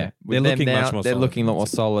 But yeah, they're looking much more They're solid. looking a lot more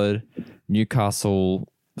solid.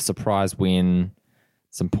 Newcastle surprise win,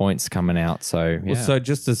 some points coming out. So yeah. Well, so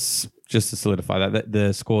just to solidify that,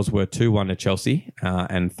 the scores were 2-1 to Chelsea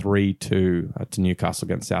and 3-2 to Newcastle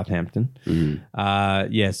against Southampton.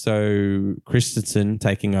 So Christensen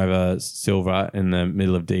taking over Silva in the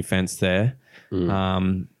middle of defense there.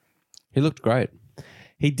 He looked great.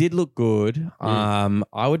 He did look good.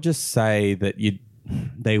 I would just say that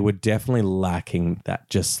they were definitely lacking that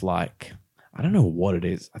just like, I don't know what it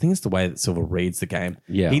is. I think it's the way that Silva reads the game.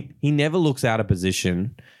 Yeah. He never looks out of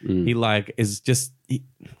position. He like is just...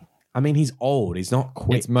 he's old. He's not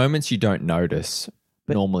quick. It's moments you don't notice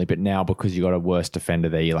normally, but now because you got a worse defender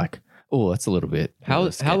there, you're like, oh, that's a little bit. How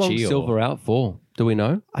long Silva out for? Do we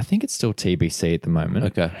know? I think it's still TBC at the moment.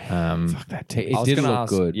 Okay. Fuck that team. It did look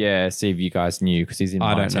good. Yeah, see if you guys knew because he's in.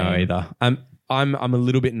 I my don't know team. either. I'm a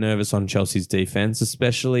little bit nervous on Chelsea's defense,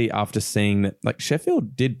 especially after seeing that like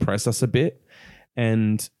Sheffield did press us a bit,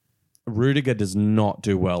 and Rudiger does not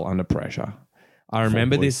do well under pressure. I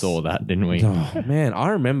remember We this. saw that, didn't we? Oh, man, I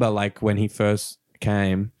remember like when he first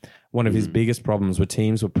came, one of his biggest problems were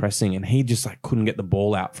teams were pressing and he just like couldn't get the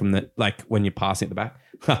ball out from the, like when you're passing at the back.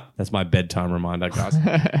 That's my bedtime reminder, guys.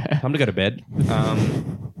 Time to go to bed.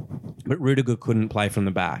 But Rudiger couldn't play from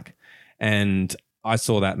the back. And I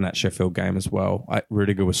saw that in that Sheffield game as well.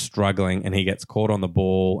 Rudiger was struggling and he gets caught on the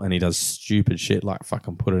ball and he does stupid shit like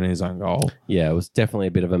fucking put it in his own goal. Yeah, it was definitely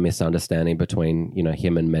a bit of a misunderstanding between,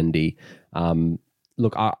 him and Mendy.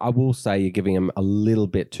 Look, I will say you're giving him a little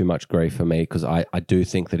bit too much grief for me because I do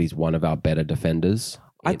think that he's one of our better defenders.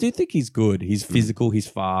 I do think he's good. He's physical, he's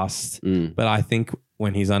fast. But I think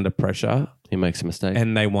when he's under pressure He makes a mistake.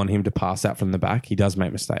 and they want him to pass out from the back, he does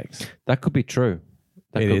make mistakes. That could be true.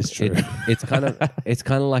 It is true. It's kind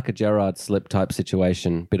of like a Gerrard slip type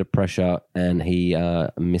situation. Bit of pressure, and he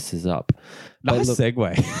misses up. But Nice look,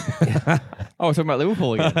 segue. Oh, we're talking about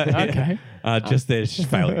Liverpool again. Okay. Just there, she's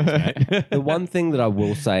failing. Mate. the one thing that I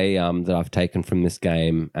will say that I've taken from this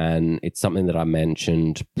game, and it's something that I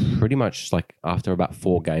mentioned pretty much like after about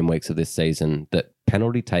 4 game weeks of this season, that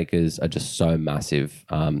penalty takers are just so massive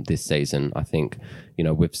this season. I think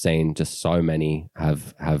we've seen just so many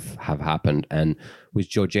have happened, and with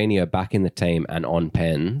Jorginho back in the team and on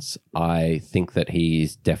pens, I think that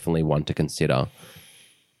he's definitely one to consider.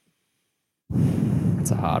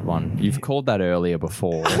 It's a hard one. You've called that earlier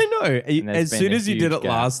before. I know. there's As been soon a as you huge did it gap.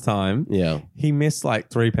 last time, Yeah. he missed like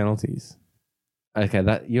 3 penalties. Okay,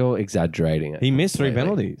 that you're exaggerating it. He missed 3 completely.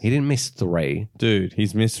 penalties. He didn't miss 3. Dude,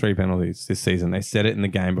 he's missed 3 penalties this season. They said it in the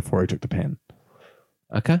game before he took the pen.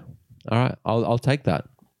 Okay, all right, I'll take that.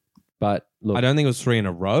 But look, I don't think it was 3 in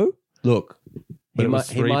a row. Look, But he it was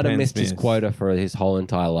might 3 have pens missed his missed. quota for his whole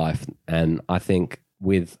entire life, and I think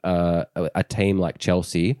with a team like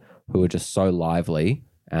Chelsea, who are just so lively,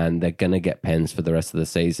 and they're going to get pens for the rest of the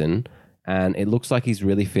season, and it looks like he's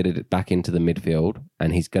really fitted it back into the midfield,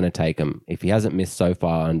 and he's going to take them. If he hasn't missed so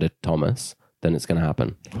far under Thomas, then it's going to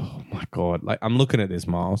happen. Oh my God. Like I'm looking at this,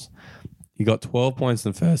 Miles. He got 12 points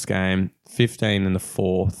in the first game, 15 in the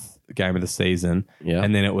 4th game of the season. Yeah.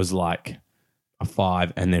 And then it was like a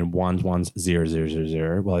 5 and then 1, 0, 0, 0,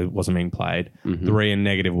 0. Well, it wasn't being played. 3 and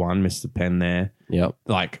 -1, missed the pen there. Yep.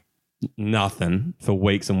 Like nothing for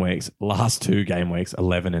weeks and weeks. Last 2 game weeks,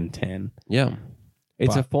 11 and 10. Yeah.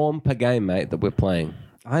 It's But- a form per game, mate, that we're playing.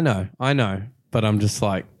 I know. But I'm just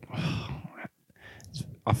like,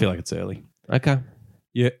 I feel like it's early. Okay.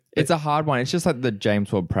 Yeah. It's a hard one. It's just like the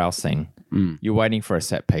James Ward-Prowse thing. You're waiting for a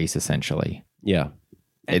set piece, essentially. Yeah.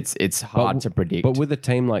 It's hard to predict. But with a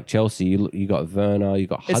team like Chelsea, you got Werner, you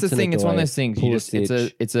got Hudson. it's the thing. It's one of those things. You just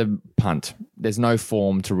Pulisic. it's a punt. There's no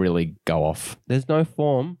form to really go off. There's no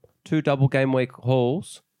form. 2 double game week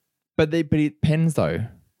hauls. But it pens though.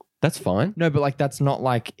 That's fine. No, but like that's not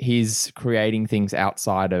like he's creating things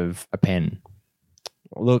outside of a pen.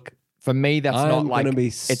 Look, For me, that's I'm not like going to be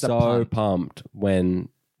it's a so punt. pumped when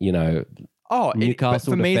But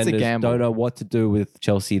Newcastle for me, it's a defenders gamble. don't know what to do with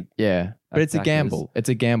Chelsea. Yeah, but it's a attackers. gamble. It's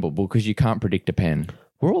a gamble because you can't predict a pen.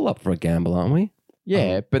 We're all up for a gamble, aren't we?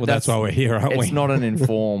 Yeah, but Well, that's why we're here, aren't we? It's not an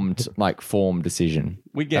informed, formed decision.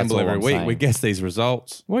 We gamble That's all every I'm week. saying. We guess these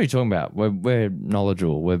results. What are you talking about? We're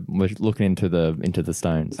knowledgeable. We're looking into the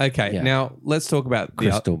stones. Okay, Yeah. now let's talk about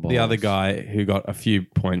Crystal the other balls. guy who got a few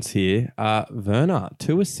points here. Werner,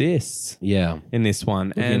 2 assists Yeah. in this one.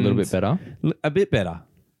 Looking and a little bit better. A bit better.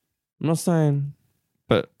 I'm not saying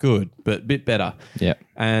but good, but a bit better. Yeah.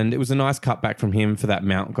 And it was a nice cutback from him for that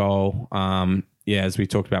Mount goal. Yeah, as we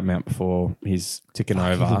talked about Mount before, he's ticking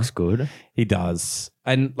over. He looks good. He does.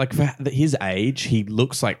 And for his age, he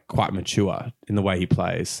looks like quite mature in the way he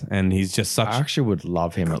plays. And he's just such, I actually would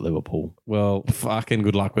love him at Liverpool. well, fucking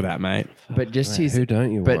good luck with that, mate. But just his Who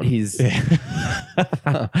don't you but want? his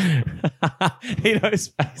He knows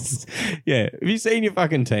space. Yeah. Have you seen your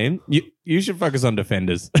fucking team? You should focus on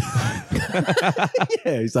defenders.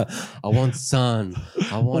 Yeah, he's like, I want Son,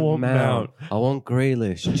 I want, want Mount, Mount. I want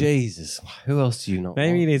Grealish. Jesus, who else do you not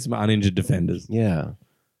Maybe he want? needs some uninjured defenders. Yeah.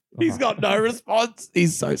 He's got no response.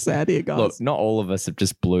 He's so sad here, guys. look. Not all of us have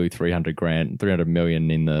just blew 300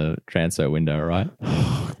 million in the transfer window, right?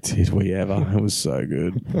 Did we ever? It was so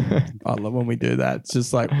good. I love when we do that. It's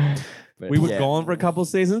just like we were yeah. gone for a couple of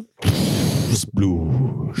seasons.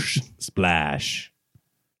 Sploosh. Splash.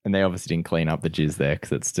 And they obviously didn't clean up the jizz there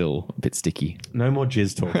because it's still a bit sticky. No more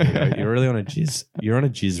jizz talk. You're really on a jizz. You're on a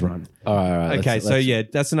jizz run. All right. Okay, so yeah,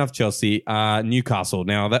 that's enough Chelsea. Newcastle.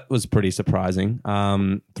 Now, that was pretty surprising.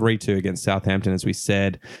 3-2 against Southampton, as we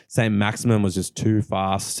said. St. Maximin was just too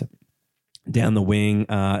fast down the wing.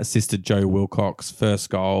 Assisted Joe Wilcox, first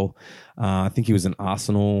goal. I think he was an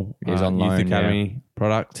Arsenal He was on Youth loan, Academy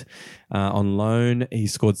product. On loan, he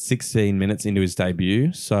scored 16 minutes into his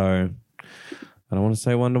debut. So I don't want to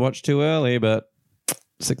say one to watch too early, but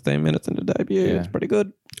 16 minutes into debut, Yeah. it's pretty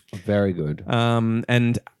good. Very good.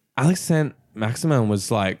 And Alex St. Maximin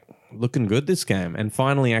was looking good this game and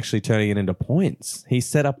finally actually turning it into points. He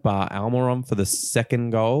set up Almiron for the second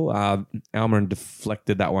goal. Almiron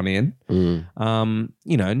deflected that one in.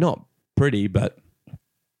 Not pretty, but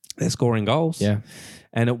they're scoring goals. Yeah.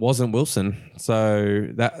 And it wasn't Wilson. So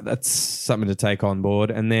that's something to take on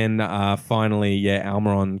board. And then finally,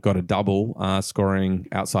 Almiron got a double, scoring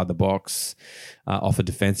outside the box off a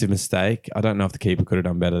defensive mistake. I don't know if the keeper could have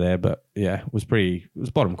done better there, but yeah, it was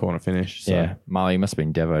bottom corner finish. So. Yeah. Marley, must have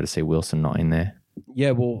been Devo to see Wilson not in there.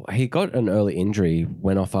 Yeah, well, he got an early injury,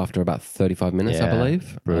 went off after about 35 minutes, I Yeah,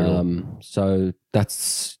 believe. brutal. So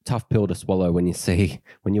that's a tough pill to swallow when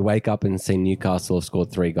you wake up and see Newcastle have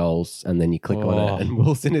scored 3 goals and then you click on it and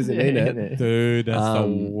Wilson isn't in it. Dude, that's the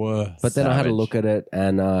Um, worst. But then I had a Savage. look at it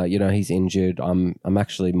and, he's injured. I'm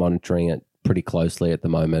actually monitoring it pretty closely at the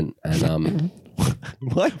moment. And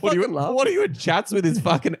What are you in chats with his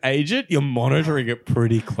fucking agent? You're monitoring it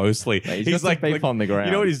pretty closely. He's got the beef on the ground.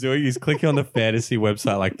 You know what he's doing? He's clicking on the fantasy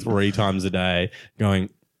website 3 times a day, going,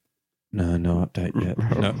 no update yet.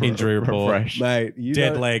 No injury report. Refresh. mate, you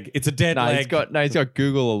Dead don't- leg. It's a dead leg. He's got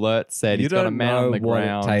Google alerts said. You He's got a don't man know on the what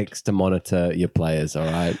ground. it takes to monitor your players, all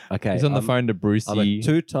right? Okay. He's on the I'm- phone to I'm a Brucey.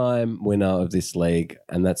 2-time winner of this league,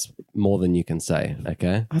 and that's more than you can say,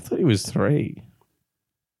 okay? I thought he was 3.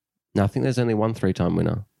 No, I think there's only one 3-time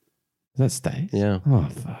winner. Is that Stace? Yeah. Oh,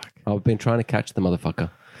 fuck. I've been trying to catch the motherfucker.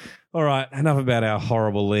 All right, enough about our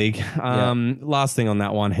horrible league. Last thing on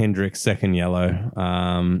that one, Hendrick, second yellow.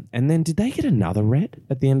 And then did they get another red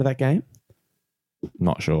at the end of that game?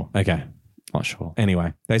 Not sure. Okay. Not sure.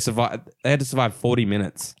 Anyway, they survived. They had to survive 40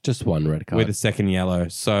 minutes Just one red card. with a second yellow.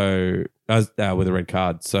 So with a red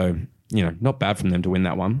card. So not bad from them to win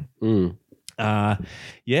that one. Mm.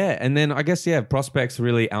 And then I guess prospects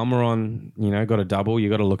really. Almiron, got a double. You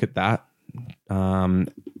got to look at that.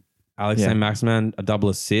 Alex St. Maximin, a double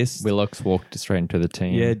assist. Willock's walked straight into the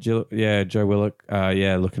team. Joe Willock,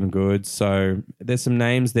 looking good. So there's some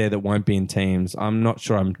names there that won't be in teams. I'm not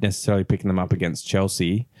sure I'm necessarily picking them up against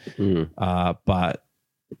Chelsea, but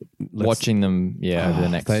Watching them, over the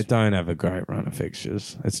next. they don't have a great run of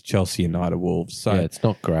fixtures. It's Chelsea, United, Wolves. So Yeah, it's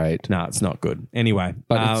not great, no, it's not good. Anyway,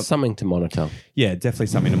 but it's something to monitor. definitely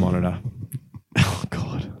something to monitor. Oh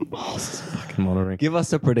God, this is fucking monitoring. Give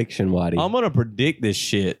us a prediction, Whitey. I'm gonna predict this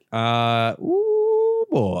shit. Ooh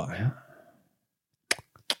boy.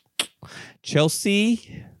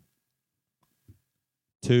 Chelsea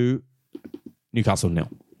 2, Newcastle 0.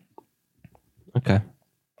 Okay.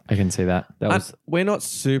 I can see that. That was We're not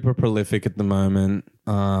super prolific at the moment.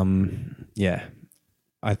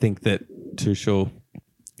 I think that Tuchel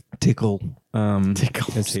Tickle. Tickle.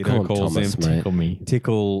 As Just Tito call him calls Thomas, him. mate. Tickle me.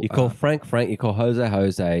 Tickle. You call Frank, you call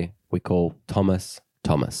Jose. We call Thomas.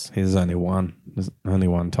 There's only one. There's only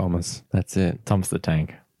one Thomas. That's it. Thomas the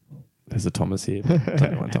Tank. There's a Thomas here. But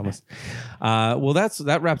don't know one Thomas. Well,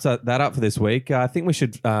 that wraps that up for this week. I think we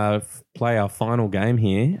should play our final game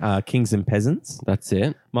here, Kings and Peasants. That's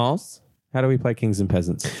it. Miles, how do we play Kings and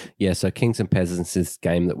Peasants? Yeah, so Kings and Peasants is a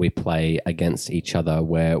game that we play against each other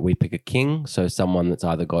where we pick a king, so someone that's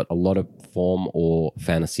either got a lot of form or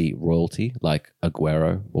fantasy royalty, like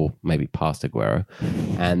Aguero or maybe past Aguero,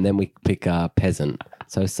 and then we pick a peasant,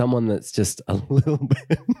 so someone that's just a little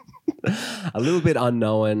bit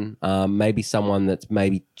unknown, maybe someone that's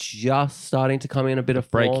maybe just starting to come in a bit of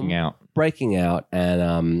form, breaking out,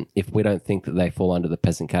 and if we don't think that they fall under the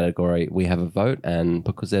peasant category, we have a vote, and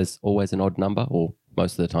because there's always an odd number, or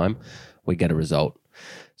most of the time, we get a result.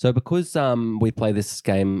 So because we play this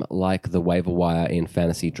game like the waiver wire in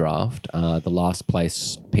fantasy draft, the last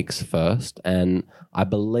place picks first, and I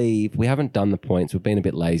believe we haven't done the points. We've been a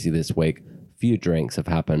bit lazy this week. Few drinks have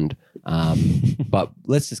happened, but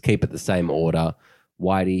let's just keep it the same order.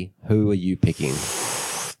 Whitey, who are you picking?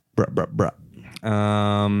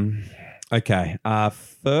 Okay.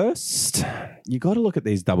 First, you got to look at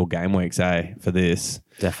these double game weeks, for this.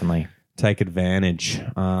 Definitely. Take advantage.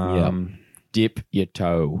 Dip your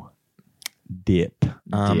toe. Dip.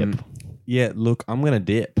 Yeah, look, I'm going to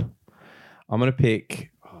dip. I'm going to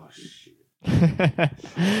pick... Oh, shit.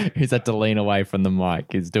 He's had to lean away from the mic.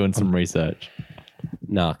 He's doing some research.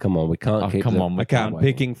 Nah, come on. We can't keep come on. Okay, I'm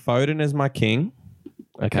picking Foden as my king.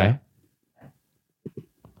 Okay.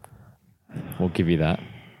 We'll give you that.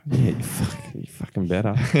 Yeah, you fucking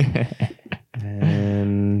better.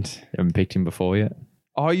 And... You haven't picked him before yet?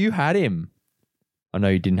 Oh, you had him. Oh, no,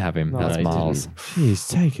 you didn't have him. No, That's he Miles. Jeez,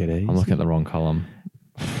 take it easy. I'm looking at the wrong column.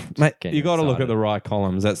 Mate, getting you got to look excited. at the right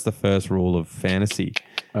columns. That's the first rule of fantasy.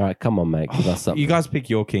 All right, come on, mate. Give us something. You guys pick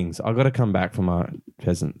your kings. I've got to come back for my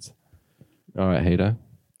peasants. All right, Hito.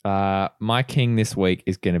 My king this week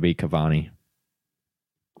is going to be Cavani.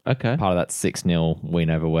 Okay. Part of that 6-0 win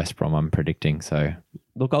over West Brom, I'm predicting. So,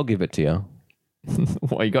 Look, I'll give it to you.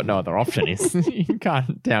 well, you got no other option. Is you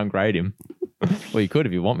can't downgrade him. Well, you could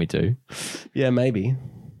if you want me to. Yeah, maybe.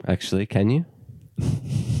 Actually, can you?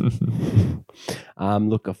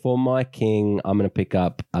 Look, for my king, I'm going to pick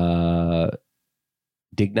up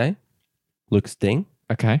Digne. Luke Sting.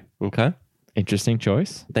 Okay. Okay. Interesting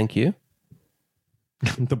choice. Thank you.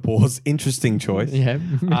 The boar's interesting choice. Yeah,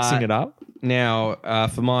 mixing it up. Now,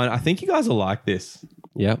 for mine, I think you guys will like this.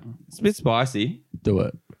 Yep. It's a bit spicy. Do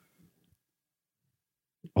it.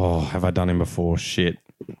 Oh, have I done him before? Shit.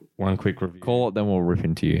 One quick review. Call it, then we'll rip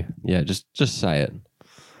into you. Yeah, just say it.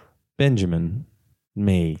 Benjamin.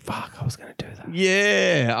 Me. Fuck, I was going to do that.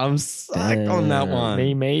 Yeah, I'm psyched on that one.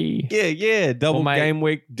 Me. Yeah. Double Well, mate, game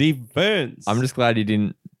week defense. I'm just glad you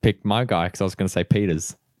didn't pick my guy because I was going to say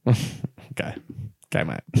Peters. Okay,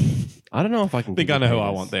 mate. I don't know if I can I think give I you know who I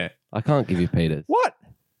Peters. want there. I can't give you Peters. What?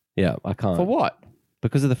 Yeah, I can't. For what?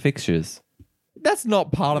 Because of the fixtures. That's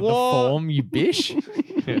not part of the form, you bish.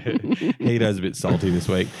 Hito's a bit salty this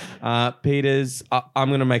week. Peters, I'm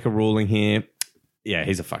going to make a ruling here. Yeah,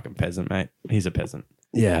 he's a fucking peasant, mate. He's a peasant.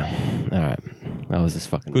 Yeah. All right. That was just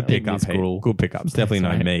fucking Good dumb. pickup, Pete. Good pickups. Definitely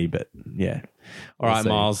not Sorry. me, but yeah. All right, see.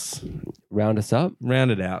 Miles, Round us up.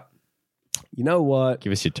 round it out. You know what?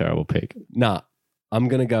 Give us your terrible pick. Nah, I'm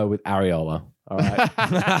going to go with Areola. All right.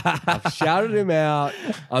 I've shouted him out.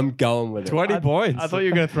 I'm going with it. 20 points. I thought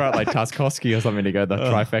you were going to throw out like Tuskowski or something to go the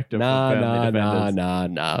trifecta.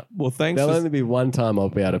 Nah. Well, thanks. There'll For, only be one time I'll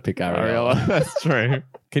be able to pick Areola. Ariola. That's true.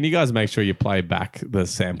 can you guys make sure you play back the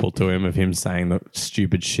sample to him of him saying the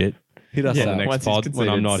stupid shit? Hit us Yeah, up. the next Once he's pod when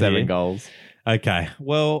I'm conceded not 7 here. goals. Okay.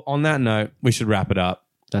 Well, on that note, we should wrap it up.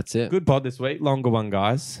 That's it. Good pod this week. Longer one,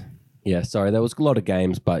 guys. Yeah, sorry. There was a lot of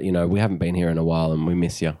games, but, we haven't been here in a while and we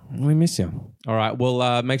miss you. We miss you. All right.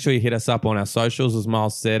 Well, make sure you hit us up on our socials. As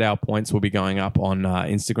Miles said, our points will be going up on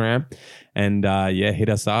Instagram. And hit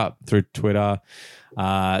us up through Twitter,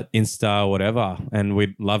 Insta, whatever. And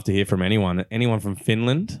we'd love to hear from anyone. Anyone from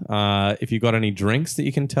Finland. If you've got any drinks that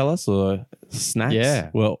you can tell us or snacks, Yeah.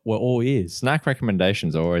 well, we're all ears. Snack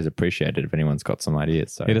recommendations are always appreciated if anyone's got some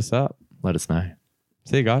ideas. So Hit us up. let us know.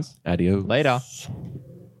 See you guys. Adios. Later.